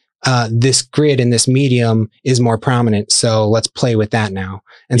that this grid in this medium is more prominent. So let's play with that now.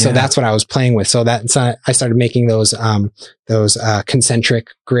 And so that's what I was playing with. So I started making those concentric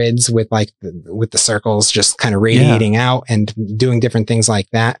grids with the circles just kind of radiating out and doing different things like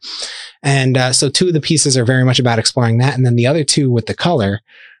that. And, so 2 of the pieces are very much about exploring that. And then the other 2 with the color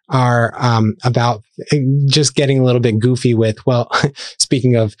are, about just getting a little bit goofy with, well,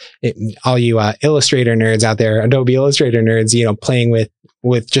 speaking of it, all you, Illustrator nerds out there, Adobe Illustrator nerds, playing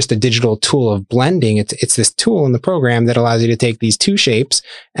with just a digital tool of blending. It's this tool in the program that allows you to take these 2 shapes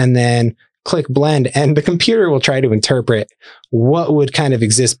and then click blend, and the computer will try to interpret what would kind of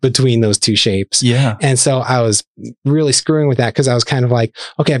exist between those 2 shapes. Yeah. And so I was really screwing with that, because I was kind of like,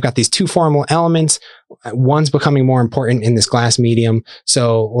 okay, I've got these 2 formal elements. One's becoming more important in this glass medium.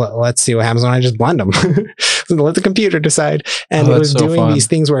 So let's see what happens when I just blend them. Let the computer decide. And it was so doing fun. These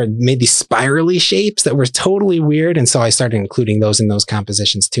things where it made these spirally shapes that were totally weird. And so I started including those in those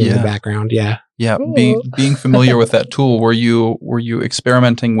compositions too in the background. Yeah. Yeah. Cool. Being familiar with that tool, were you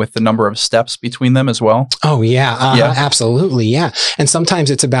experimenting with the number of steps between them as well? Oh yeah. Absolutely. Yeah. And sometimes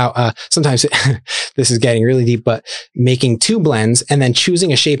it's about, this is getting really deep, but making 2 blends and then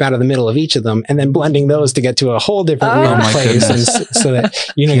choosing a shape out of the middle of each of them and then blending those to get to a whole different weird place. And so that,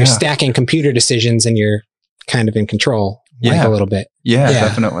 you're stacking computer decisions and you're kind of in control a little bit. Yeah.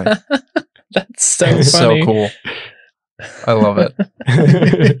 Definitely. That's so funny. So cool. I love it.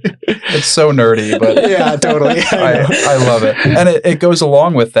 It's so nerdy, but yeah, totally. I love it. And it goes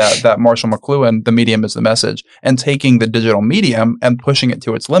along with that Marshall McLuhan, the medium is the message, and taking the digital medium and pushing it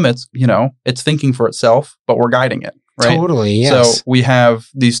to its limits. It's thinking for itself, but we're guiding it. Right? Totally. Yes. So we have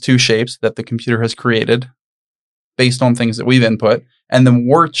these 2 shapes that the computer has created based on things that we've input. and then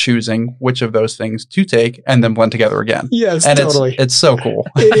we're choosing which of those things to take and then blend together again. Yes, and totally. It's so cool.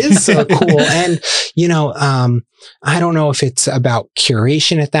 It is so cool. And, you know, I don't know if it's about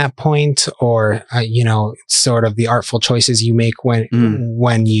curation at that point or, you know, sort of the artful choices you make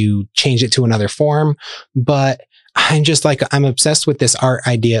when you change it to another form. But I'm just like, I'm obsessed with this art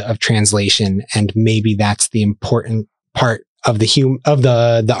idea of translation. And maybe that's the important part of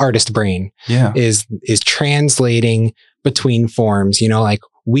the artist brain. Yeah. Is translating between forms, you know, like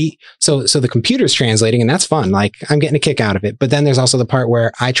so the computer's translating and that's fun. Like I'm getting a kick out of it. But then there's also the part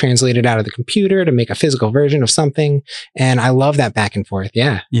where I translate it out of the computer to make a physical version of something. And I love that back and forth.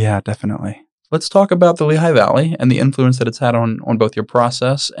 Yeah. Yeah, definitely. Let's talk about the Lehigh Valley and the influence that it's had on both your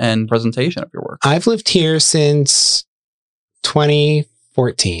process and presentation of your work. I've lived here since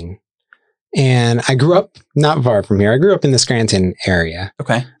 2014. And I grew up not far from here. I grew up in the Scranton area.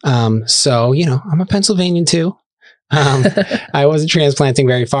 Okay. So, you know, I'm a Pennsylvanian too. I wasn't transplanting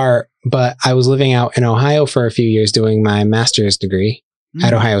very far, but I was living out in Ohio for a few years doing my master's degree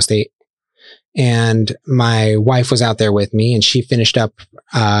at Ohio State. And my wife was out there with me and she finished up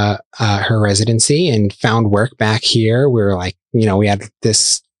her residency and found work back here. We were like, you know, we had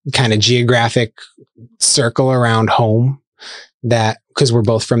this kind of geographic circle around home that, because we're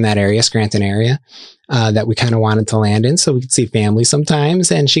both from that area, Scranton area, that we kind of wanted to land in so we could see family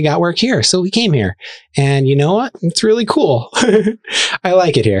sometimes. And she got work here. So we came here. And you know what? It's really cool. I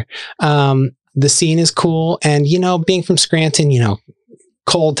like it here. The scene is cool. And, you know, being from Scranton, you know,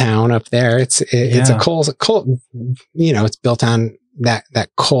 coal town up there. It's a coal, you know, it's built on that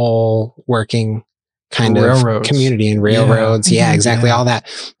coal working kind of community and railroads. Yeah, exactly. Yeah. All that.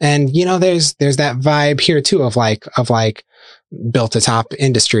 And, you know, there's that vibe here too of like built atop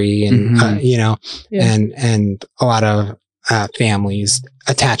industry and, you know, and a lot of, families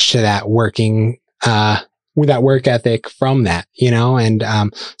attached to that working, with that work ethic from that, you know? And,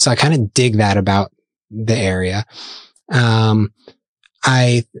 so I kind of dig that about the area.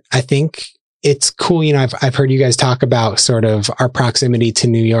 I think it's cool. You know, I've heard you guys talk about sort of our proximity to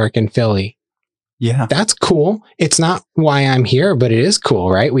New York and Philly. Yeah. That's cool. It's not why I'm here, but it is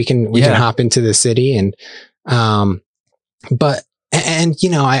cool, right? We can hop into the city and, you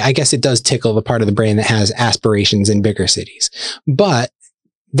know, I guess it does tickle the part of the brain that has aspirations in bigger cities. But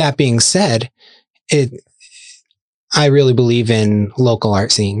that being said, I really believe in local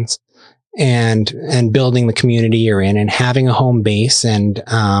art scenes and building the community you're in and having a home base and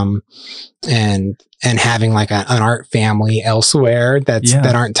having like an art family elsewhere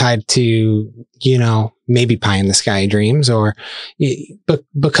that aren't tied to, you know, maybe pie in the sky dreams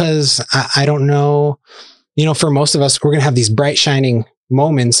because I don't know, you know, for most of us, we're going to have these bright shining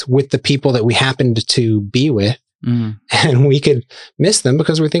moments with the people that we happened to be with. And we could miss them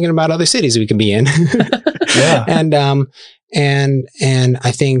because we're thinking about other cities we could be in. And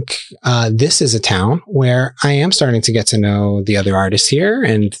I think, this is a town where I am starting to get to know the other artists here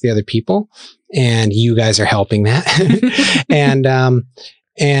and the other people, and you guys are helping that. And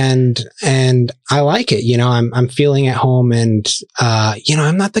I like it, you know, I'm feeling at home and, you know,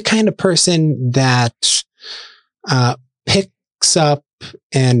 I'm not the kind of person that, picks up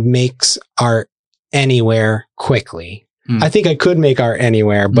and makes art anywhere quickly. I think I could make art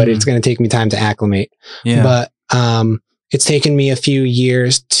anywhere, but it's going to take me time to acclimate. But, it's taken me a few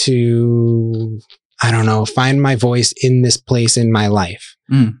years to, I don't know, find my voice in this place in my life.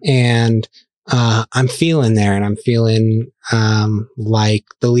 And, I'm feeling there and I'm feeling, like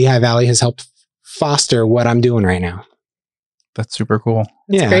the Lehigh Valley has helped foster what I'm doing right now. That's super cool.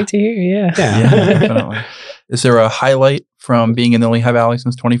 It's great to hear. Yeah, definitely. Is there a highlight from being in the Lehigh Valley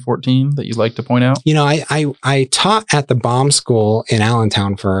since 2014 that you'd like to point out? You know, I taught at the Baum School in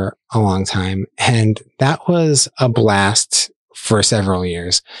Allentown for a long time, and that was a blast for several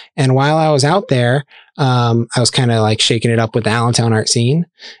years. And while I was out there, I was kind of like shaking it up with the Allentown art scene.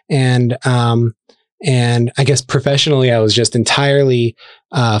 And I guess professionally, I was just entirely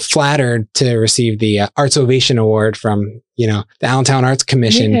flattered to receive the Arts Ovation Award from, you know, the Allentown Arts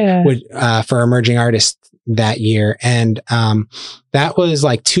Commission for emerging artists that year. And that was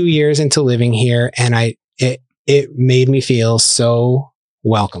like 2 years into living here, and it made me feel so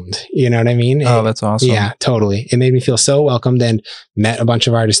welcomed. You know what I mean? Oh, that's awesome. Yeah, totally. It made me feel so welcomed and met a bunch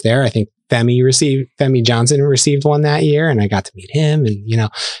of artists there. I think Femi Johnson received one that year, and I got to meet him. And, you know,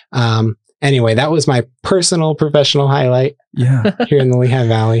 anyway, that was my personal professional highlight. Yeah. Here in the Lehigh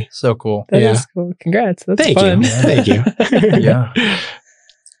Valley. So cool. That is cool. Congrats. That's Thank fun. you. Thank you. Yeah.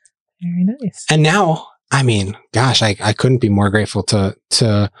 Very nice. And now, I mean, gosh, I couldn't be more grateful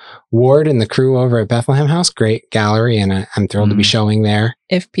to Ward and the crew over at Bethlehem House. Great gallery, and I'm thrilled to be showing there.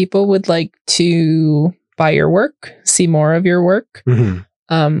 If people would like to buy your work, see more of your work,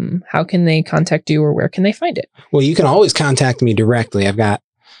 how can they contact you or where can they find it? Well, you can always contact me directly. I've got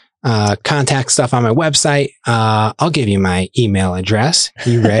contact stuff on my website. I'll give you my email address.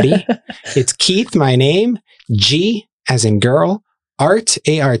 You ready? It's Keith, my name, G as in girl, art,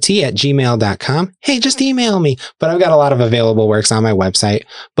 A-R-T at gmail.com. Hey, just email me. But I've got a lot of available works on my website.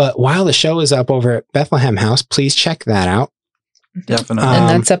 But while the show is up over at Bethlehem House, please check that out. Definitely. And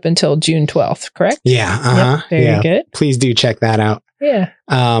that's up until June 12th, correct? Yeah. Yep, very good. Please do check that out. Yeah.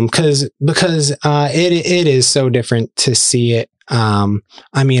 Because it is so different to see it.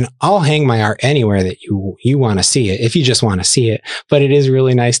 I mean, I'll hang my art anywhere that you want to see it if you just want to see it. But it is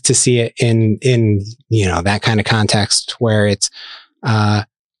really nice to see it in that kind of context where it's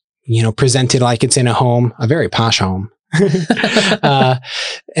presented like it's in a home, a very posh home.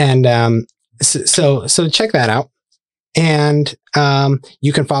 So check that out. And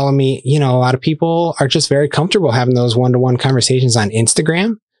you can follow me. A lot of people are just very comfortable having those one-to-one conversations on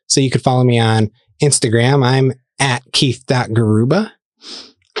Instagram. So you could follow me on Instagram. I'm at Keith.Garuba.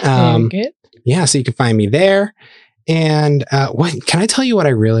 Yeah, so you can find me there. And can I tell you what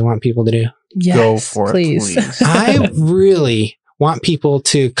I really want people to do? Yes, go for it, please. I really want people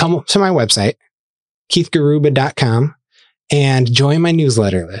to come to my website, KeithGaruba.com, and join my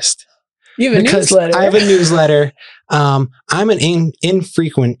newsletter list. You have a newsletter? I have a newsletter. I'm an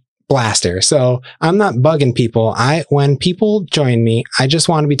infrequent blaster, so I'm not bugging people. When people join me, I just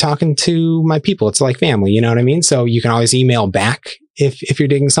want to be talking to my people. It's like family, you know what I mean? So you can always email back if you're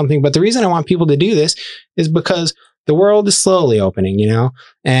digging something. But the reason I want people to do this is because the world is slowly opening,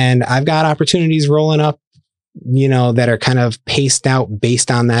 and I've got opportunities rolling up, that are kind of paced out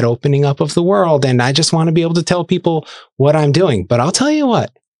based on that opening up of the world. And I just want to be able to tell people what I'm doing. But I'll tell you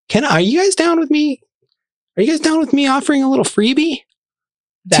what, are you guys down with me? Are you guys down with me offering a little freebie?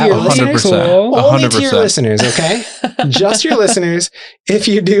 That to your listeners? cool. Only to your listeners, okay? Just your listeners. If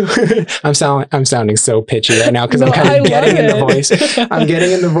you do, I'm sounding so pitchy right now because I'm kind of getting in the voice. I'm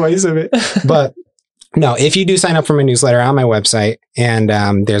getting in the voice of it. But no, if you do sign up for my newsletter on my website, and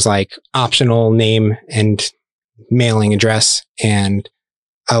there's like optional name and mailing address and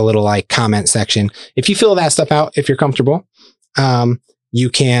a little like comment section. If you fill that stuff out, if you're comfortable, you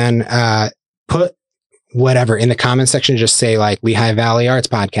can put whatever in the comment section, just say like Lehigh Valley Arts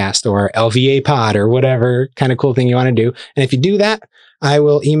Podcast or LVA Pod or whatever kind of cool thing you want to do. And if you do that, I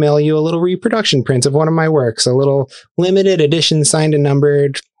will email you a little reproduction print of one of my works, a little limited edition signed and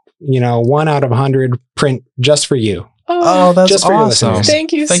numbered, 1 out of 100 print just for you. Oh, that's just for awesome.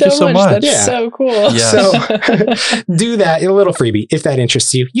 Thank you so much. That's so cool. Yeah. So do that, a little freebie. If that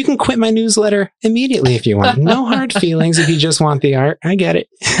interests you, you can quit my newsletter immediately if you want. No hard feelings if you just want the art. I get it.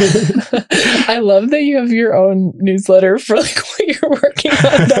 I love that you have your own newsletter for like what you're working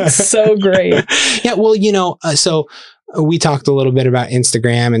on. That's so great. Yeah. Well, so we talked a little bit about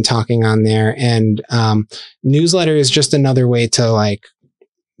Instagram and talking on there, and newsletter is just another way to like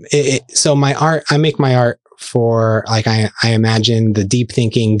so my art, I make my art for like, I imagine the deep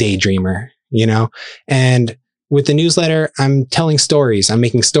thinking daydreamer, and with the newsletter, I'm telling stories. I'm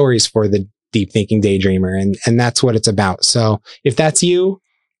making stories for the deep thinking daydreamer. And that's what it's about. So if that's you,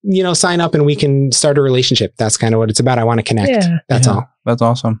 sign up and we can start a relationship. That's kind of what it's about. I want to connect. Yeah. That's all. That's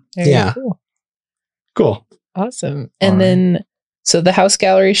awesome. Very Yeah. Cool. Awesome. And then, so the House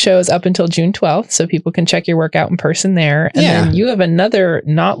Gallery show is up until June 12th, so people can check your work out in person there. And then you have another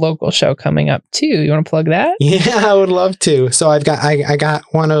not local show coming up too. You want to plug that? Yeah, I would love to. So I got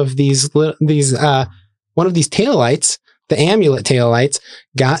one of these taillights, the Amulet taillights,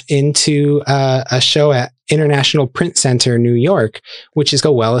 got into a show at International Print Center, New York, which is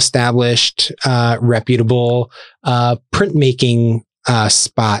a well-established, reputable printmaking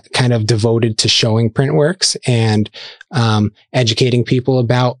spot kind of devoted to showing print works and educating people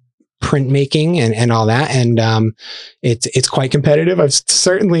about printmaking and all that. And it's quite competitive. I've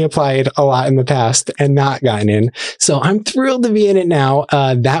certainly applied a lot in the past and not gotten in. So I'm thrilled to be in it now.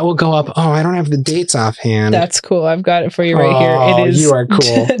 That will go up. Oh, I don't have the dates offhand. That's cool. I've got it for you right here. It is you are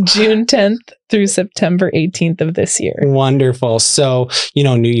cool. June 10th through September 18th of this year. Wonderful. So,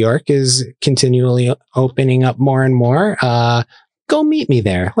 New York is continually opening up more and more. Go meet me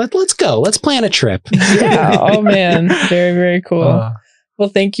there. Let's go. Let's plan a trip. Yeah. Oh man. Very, very cool. Well,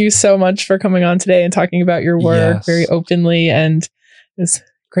 thank you so much for coming on today and talking about your work very openly. And it's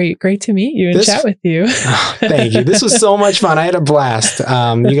great to meet you and chat with you. Thank you. This was so much fun. I had a blast.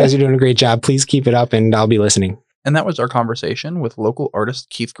 You guys are doing a great job. Please keep it up and I'll be listening. And that was our conversation with local artist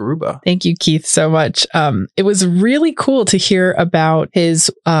Keith Garuba. Thank you, Keith, so much. It was really cool to hear about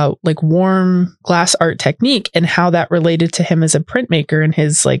his warm glass art technique and how that related to him as a printmaker and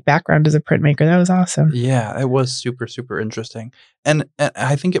his background as a printmaker. That was awesome. Yeah, it was super, super interesting. And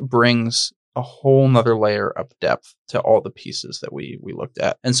I think it brings a whole nother layer of depth to all the pieces that we looked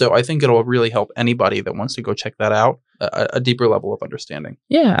at. And so I think it'll really help anybody that wants to go check that out, a deeper level of understanding.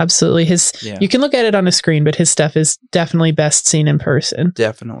 Yeah, absolutely. You can look at it on a screen, but his stuff is definitely best seen in person.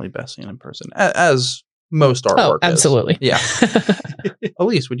 Definitely best seen in person, as most artwork absolutely. is. Yeah.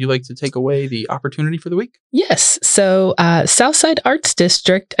 Elise, would you like to take away the opportunity for the week? Yes. So Southside Arts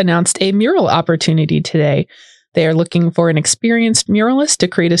District announced a mural opportunity today. They are looking for an experienced muralist to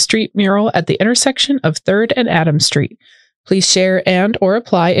create a street mural at the intersection of 3rd and Adams Street. Please share and/or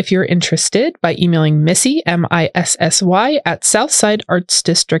apply if you're interested by emailing Missy, MISSY, at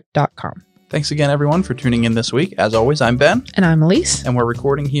southsideartsdistrict.com. Thanks again, everyone, for tuning in this week. As always, I'm Ben. And I'm Elise. And we're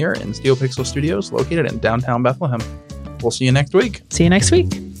recording here in Steel Pixel Studios located in downtown Bethlehem. We'll see you next week. See you next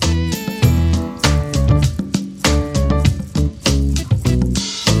week.